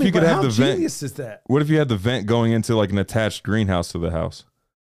 What if you could have the vent? How genius is that? What if you had the vent going into like an attached greenhouse to the house?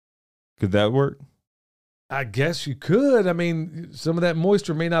 Could that work? I guess you could. I mean, some of that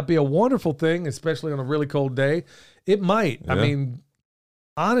moisture may not be a wonderful thing, especially on a really cold day. It might. Yeah. I mean,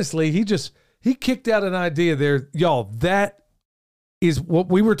 honestly, he kicked out an idea there. Y'all, that is what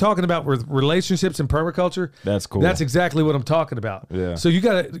we were talking about with relationships and permaculture. That's cool. That's exactly what I'm talking about. Yeah. So you're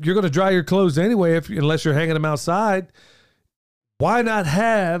going to dry your clothes anyway, unless you're hanging them outside. Why not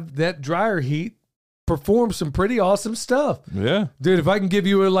have that dryer heat perform some pretty awesome stuff? Yeah. Dude, if I can give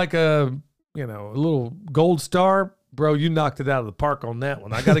you a little gold star, bro, you knocked it out of the park on that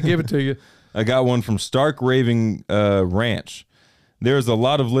one. I got to give it to you. I got one from Stark Raving Ranch. There is a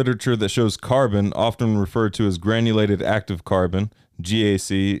lot of literature that shows carbon, often referred to as granulated active carbon,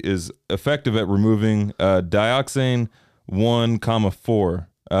 GAC, is effective at removing dioxane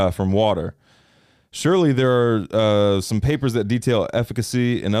 1,4 from water. Surely there are some papers that detail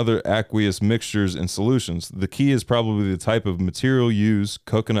efficacy in other aqueous mixtures and solutions. The key is probably the type of material used,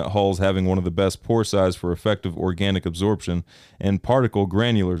 coconut hulls having one of the best pore size for effective organic absorption, and particle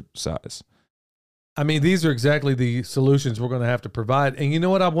granular size. I mean, these are exactly the solutions we're going to have to provide. And you know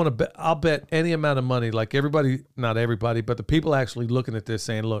what? I'll bet any amount of money, like everybody, not everybody, but the people actually looking at this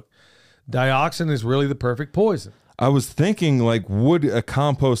saying, look, dioxin is really the perfect poison. I was thinking, like, would a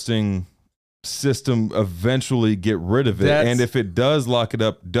composting system eventually get rid of it? And if it does lock it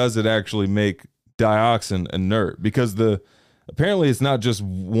up, does it actually make dioxin inert? Because apparently it's not just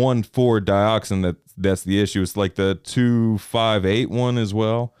 1,4-dioxin that's the issue. It's like the 2,5,8 one as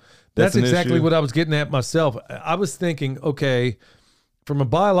well. That's exactly what I was getting at myself. I was thinking, okay, from a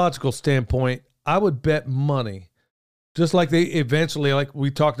biological standpoint, I would bet money, just like they eventually, like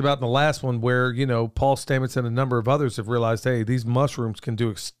we talked about in the last one, where, Paul Stamets and a number of others have realized, hey, these mushrooms can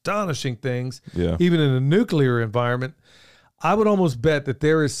do astonishing things, even in a nuclear environment. I would almost bet that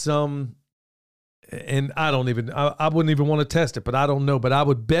there is some, and I wouldn't even want to test it, but I don't know, but I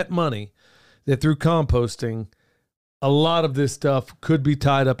would bet money that through composting, a lot of this stuff could be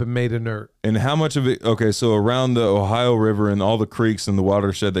tied up and made inert. And how much of it, okay, so around the Ohio River and all the creeks and the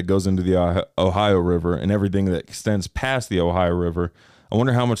watershed that goes into the Ohio River and everything that extends past the Ohio River, I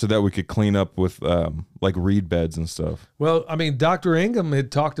wonder how much of that we could clean up with like reed beds and stuff. Well, I mean, Dr. Ingham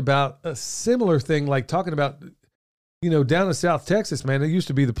had talked about a similar thing, like talking about, down in South Texas, man, it used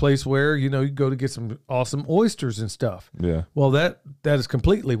to be the place where, you go to get some awesome oysters and stuff. Yeah. Well, that is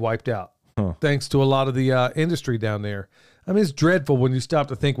completely wiped out. Thanks to a lot of the industry down there. I mean, it's dreadful when you stop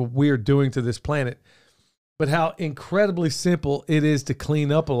to think what we are doing to this planet, but how incredibly simple it is to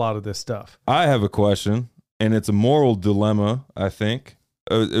clean up a lot of this stuff. I have a question, and it's a moral dilemma, I think,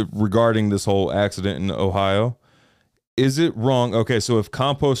 regarding this whole accident in Ohio. Is it wrong? Okay, so if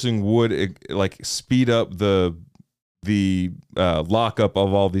composting would like speed up the lockup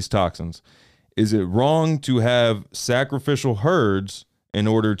of all these toxins, is it wrong to have sacrificial herds in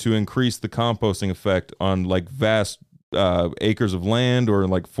order to increase the composting effect on like vast acres of land or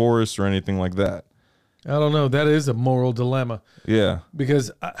like forests or anything like that? I don't know. That is a moral dilemma. Yeah,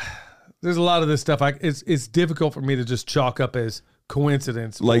 because there's a lot of this stuff. It's difficult for me to just chalk up as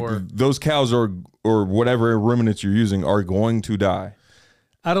coincidence. Like or, those cows or whatever ruminants you're using are going to die.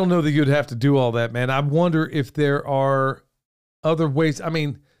 I don't know that you'd have to do all that, man. I wonder if there are other ways. I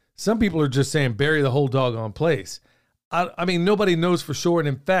mean, some people are just saying bury the whole doggone place. I mean, nobody knows for sure. And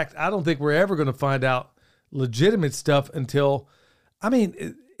in fact, I don't think we're ever going to find out legitimate stuff until, I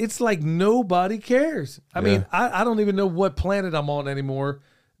mean, it's like nobody cares. I mean, I don't even know what planet I'm on anymore.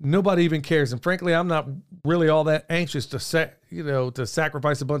 Nobody even cares. And frankly, I'm not really all that anxious to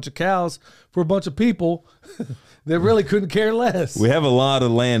sacrifice a bunch of cows for a bunch of people that really couldn't care less. We have a lot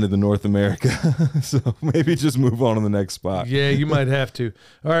of land in the North America, so maybe just move on to the next spot. Yeah, you might have to.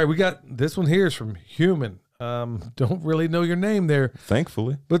 All right, we got this one here is from Human. Don't really know your name there.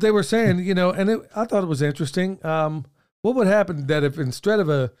 Thankfully. But they were saying, and I thought it was interesting. What would happen that if instead of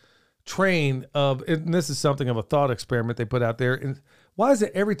a train of, and this is something of a thought experiment they put out there, and why is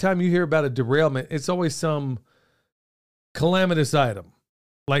it every time you hear about a derailment, it's always some calamitous item?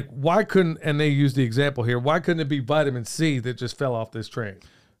 Like, why couldn't, and they use the example here, why couldn't it be vitamin C that just fell off this train?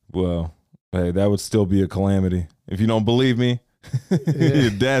 Well, hey, that would still be a calamity. If you don't believe me,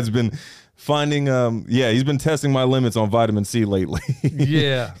 your dad's been finding, he's been testing my limits on vitamin C lately.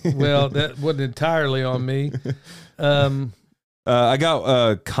 Yeah, well, that wasn't entirely on me. I got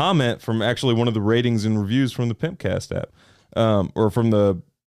a comment from actually one of the ratings and reviews from the Pimpcast app, or from the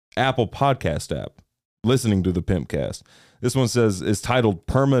Apple Podcast app, listening to the Pimpcast. This one says, it's titled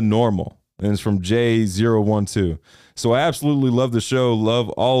Perma Normal, and it's from J012. So I absolutely love the show, love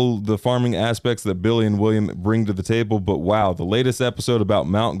all the farming aspects that Billy and William bring to the table, but wow, the latest episode about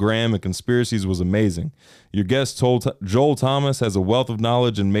Mount Graham and conspiracies was amazing. Your guest Joel Thomas has a wealth of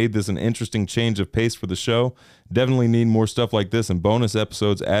knowledge and made this an interesting change of pace for the show. Definitely need more stuff like this and bonus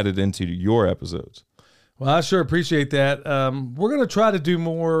episodes added into your episodes. Well, I sure appreciate that. We're going to try to do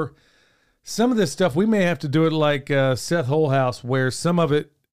more. Some of this stuff, we may have to do it like Seth Holhouse, where some of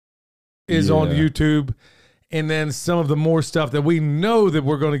it is on YouTube, and then some of the more stuff that we know that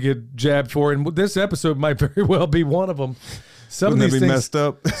we're going to get jabbed for. And this episode might very well be one of them. Some Wouldn't of these that be things, messed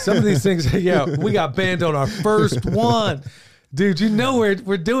up? Some of these things, yeah, we got banned on our first one. Dude,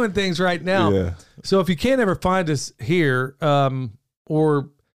 we're doing things right now. Yeah. So if you can't ever find us here, or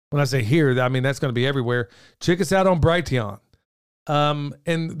when I say here, I mean that's going to be everywhere, check us out on Brighteon.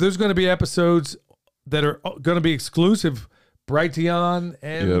 And there's going to be episodes that are going to be exclusive Brighteon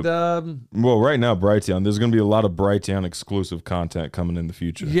and well, right now Brighteon, there's going to be a lot of Brighteon exclusive content coming in the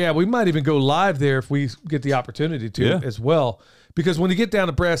future. Yeah, we might even go live there if we get the opportunity to as well. Because when you get down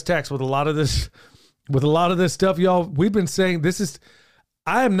to brass tacks with a lot of this stuff, y'all, we've been saying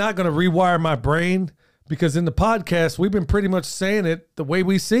I am not going to rewire my brain, because in the podcast we've been pretty much saying it the way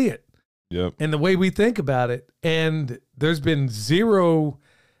we see it. Yep. And the way we think about it. And there's been zero.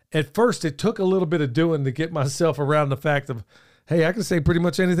 At first, it took a little bit of doing to get myself around the fact of, hey, I can say pretty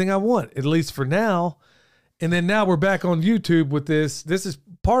much anything I want, at least for now. And then now we're back on YouTube with this. This is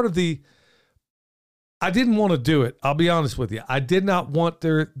part of I didn't want to do it. I'll be honest with you. I did not want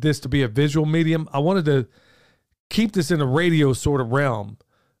this to be a visual medium. I wanted to keep this in a radio sort of realm.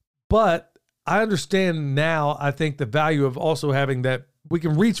 But I understand now, I think, the value of also having that we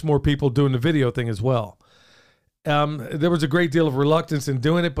can reach more people doing the video thing as well. There was a great deal of reluctance in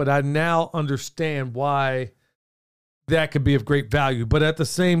doing it, but I now understand why that could be of great value. But at the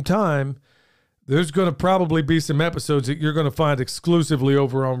same time, there's going to probably be some episodes that you're going to find exclusively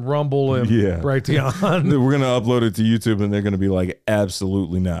over on Rumble and Brighteon. We're going to upload it to YouTube, and they're going to be like,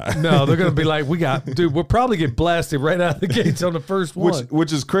 absolutely not. No, they're going to be like, we'll probably get blasted right out of the gates on the first one.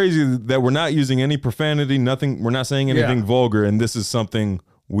 Which is crazy that we're not using any profanity, nothing. We're not saying anything vulgar, and this is something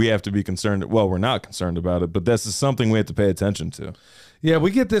we have to be concerned. Well, we're not concerned about it, but this is something we have to pay attention to. Yeah,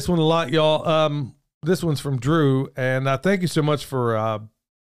 we get this one a lot, y'all. This one's from Drew, and thank you so much for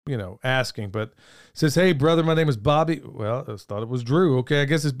asking. But it says, hey, brother, my name is Bobby. Well, I thought it was Drew. Okay, I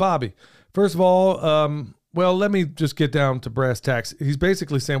guess it's Bobby. First of all, well, let me just get down to brass tacks. He's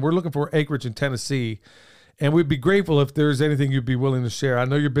basically saying we're looking for acreage in Tennessee, And we'd be grateful if there's anything you'd be willing to share. I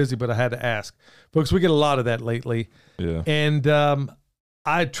know you're busy, but I had to ask. Folks, we get a lot of that lately. Yeah. And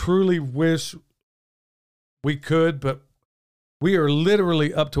I truly wish we could, but we are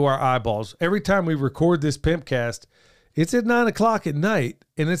literally up to our eyeballs. Every time we record this Pimpcast, it's at 9 o'clock at night,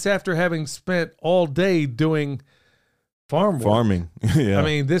 and it's after having spent all day doing farming. Yeah. I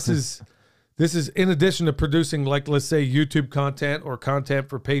mean, this is in addition to producing, like, let's say, YouTube content or content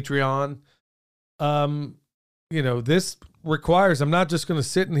for Patreon. This requires, I'm not just going to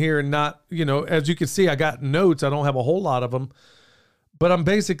sit in here and not, as you can see, I got notes. I don't have a whole lot of them, but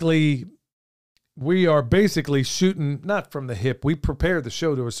we are basically shooting, not from the hip. We prepare the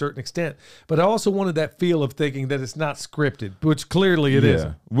show to a certain extent, but I also wanted that feel of thinking that it's not scripted, which clearly it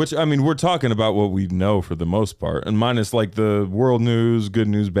isn't. Which, I mean, we're talking about what we know for the most part, and minus like the world news, good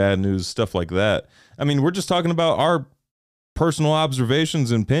news, bad news, stuff like that. I mean, we're just talking about our personal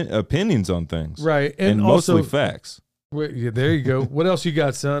observations and opinions on things. Right. And also, mostly facts. Yeah, there you go. What else you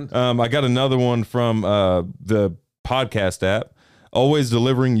got, son? I got another one from the podcast app. Always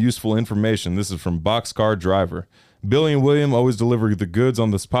delivering useful information. This is from Boxcar Driver. Billy and William always deliver the goods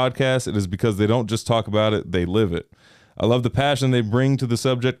on this podcast. It is because they don't just talk about it, they live it. I love the passion they bring to the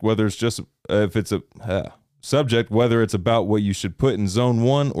subject, whether it's just whether it's about what you should put in zone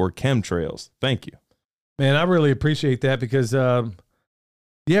 1 or chemtrails. Thank you. Man, I really appreciate that because, we're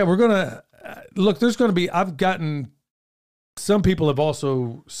going to look, there's going to be, I've gotten, some people have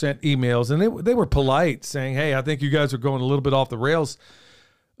also sent emails and they were polite saying, hey, I think you guys are going a little bit off the rails.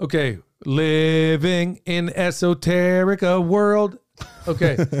 Okay. Living in esoteric world.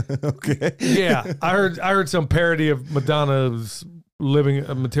 Okay. Okay. Yeah. I heard some parody of Madonna's Living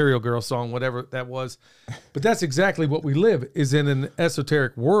a Material Girl song, whatever that was. But that's exactly what we live, is in an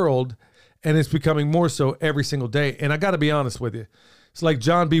esoteric world. And it's becoming more so every single day. And I got to be honest with you. It's like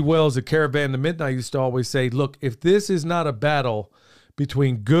John B. Wells at Caravan to Midnight used to always say, look, if this is not a battle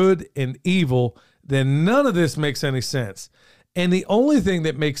between good and evil, then none of this makes any sense. And the only thing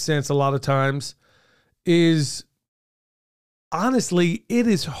that makes sense a lot of times is, honestly, it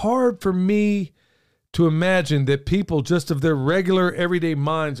is hard for me to imagine that people just of their regular everyday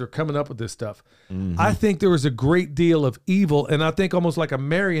minds are coming up with this stuff. Mm-hmm. I think there is a great deal of evil, and I think almost like a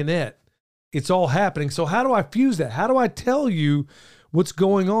marionette, it's all happening. So how do I fuse that? How do I tell you what's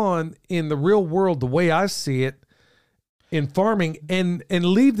going on in the real world the way I see it in farming and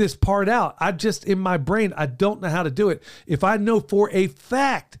leave this part out? I just, in my brain, I don't know how to do it. If I know for a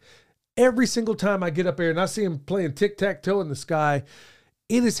fact, every single time I get up there and I see him playing tic-tac-toe in the sky,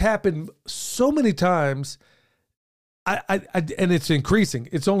 it has happened so many times. And it's increasing.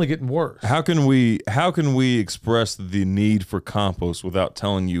 It's only getting worse. How can we express the need for compost without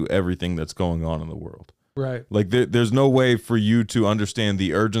telling you everything that's going on in the world? Right. Like there's no way for you to understand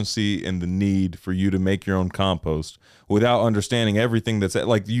the urgency and the need for you to make your own compost without understanding everything that's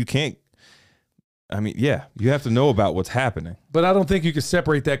like, you can't. I mean, yeah, you have to know about what's happening. But I don't think you can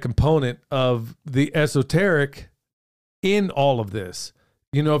separate that component of the esoteric in all of this.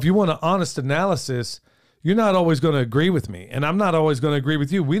 If you want an honest analysis, you're not always going to agree with me, and I'm not always going to agree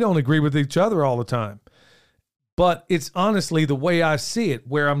with you. We don't agree with each other all the time. But it's honestly the way I see it,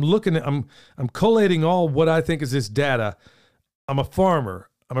 where I'm looking at, I'm collating all what I think is this data. I'm a farmer.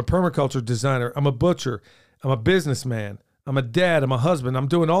 I'm a permaculture designer. I'm a butcher. I'm a businessman. I'm a dad. I'm a husband. I'm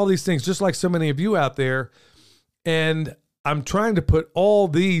doing all these things just like so many of you out there. And I'm trying to put all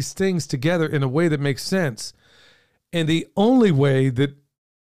these things together in a way that makes sense. And the only way that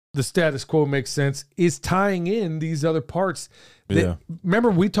the status quo makes sense is tying in these other parts. Remember,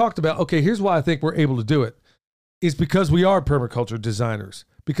 we talked about, okay, here's why I think we're able to do it. Is because we are permaculture designers.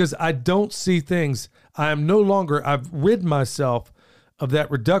 Because I don't see things. I've rid myself of that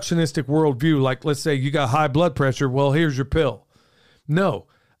reductionistic worldview. Like, let's say you got high blood pressure. Well, here's your pill. No,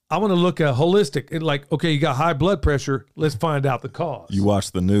 I want to look at holistic. Like, okay, you got high blood pressure. Let's find out the cause. You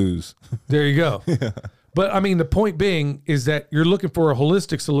watch the news. There you go. Yeah. But I mean, the point being is that you're looking for a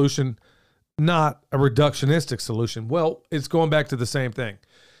holistic solution, not a reductionistic solution. Well, it's going back to the same thing.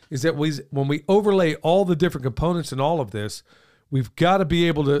 Is that when we overlay all the different components in all of this, we've got to be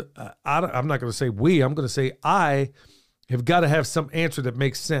able to, I'm not going to say we, I'm going to say I have got to have some answer that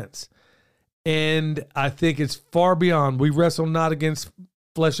makes sense. And I think it's far beyond, we wrestle not against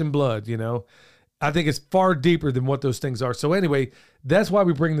flesh and blood, I think it's far deeper than what those things are. So anyway, that's why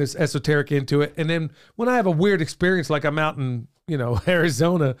we bring this esoteric into it. And then when I have a weird experience, like I'm out in,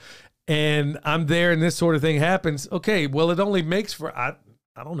 Arizona and I'm there and this sort of thing happens. Okay, well, it only makes for, I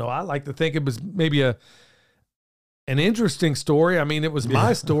don't know. I like to think it was maybe an interesting story. I mean, it was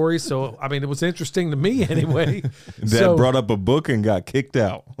my story, so I mean, it was interesting to me anyway. Dad brought up a book and got kicked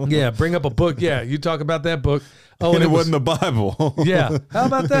out. Yeah, bring up a book. Yeah, you talk about that book. Oh, and it wasn't the Bible. Yeah, how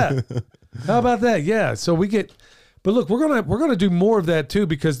about that? How about that? Yeah, so we get. But look, we're gonna do more of that too,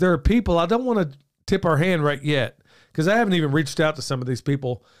 because there are people. I don't want to tip our hand right yet because I haven't even reached out to some of these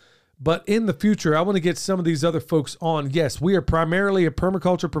people. But in the future, I want to get some of these other folks on. Yes, we are primarily a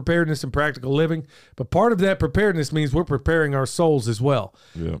permaculture preparedness and practical living, but part of that preparedness means we're preparing our souls as well.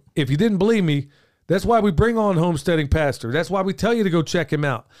 Yeah. If you didn't believe me, that's why we bring on Homesteading Pastor. That's why we tell you to go check him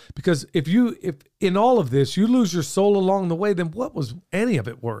out. Because if in all of this you lose your soul along the way, then what was any of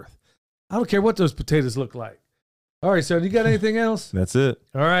it worth? I don't care what those potatoes look like. All right, son, you got anything else? That's it.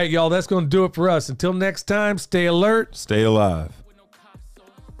 All right, y'all, that's going to do it for us. Until next time, stay alert. Stay alive.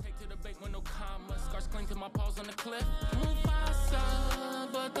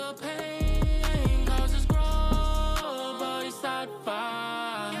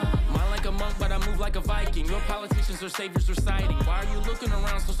 Like a Viking, your politicians are saviors reciting. Why are you looking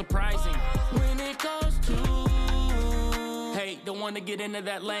around so surprising? When it goes to, hey, don't want to get into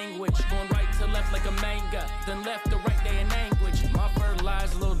that language. Going right to left like a manga, then left to right day in anguage. My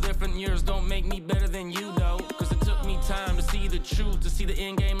fertilizer a little different. Yours don't make me better than you though, cause it took me time to see the truth, to see the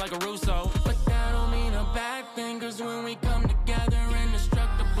end game like a Russo. But that don't mean a bad thing, cause when we come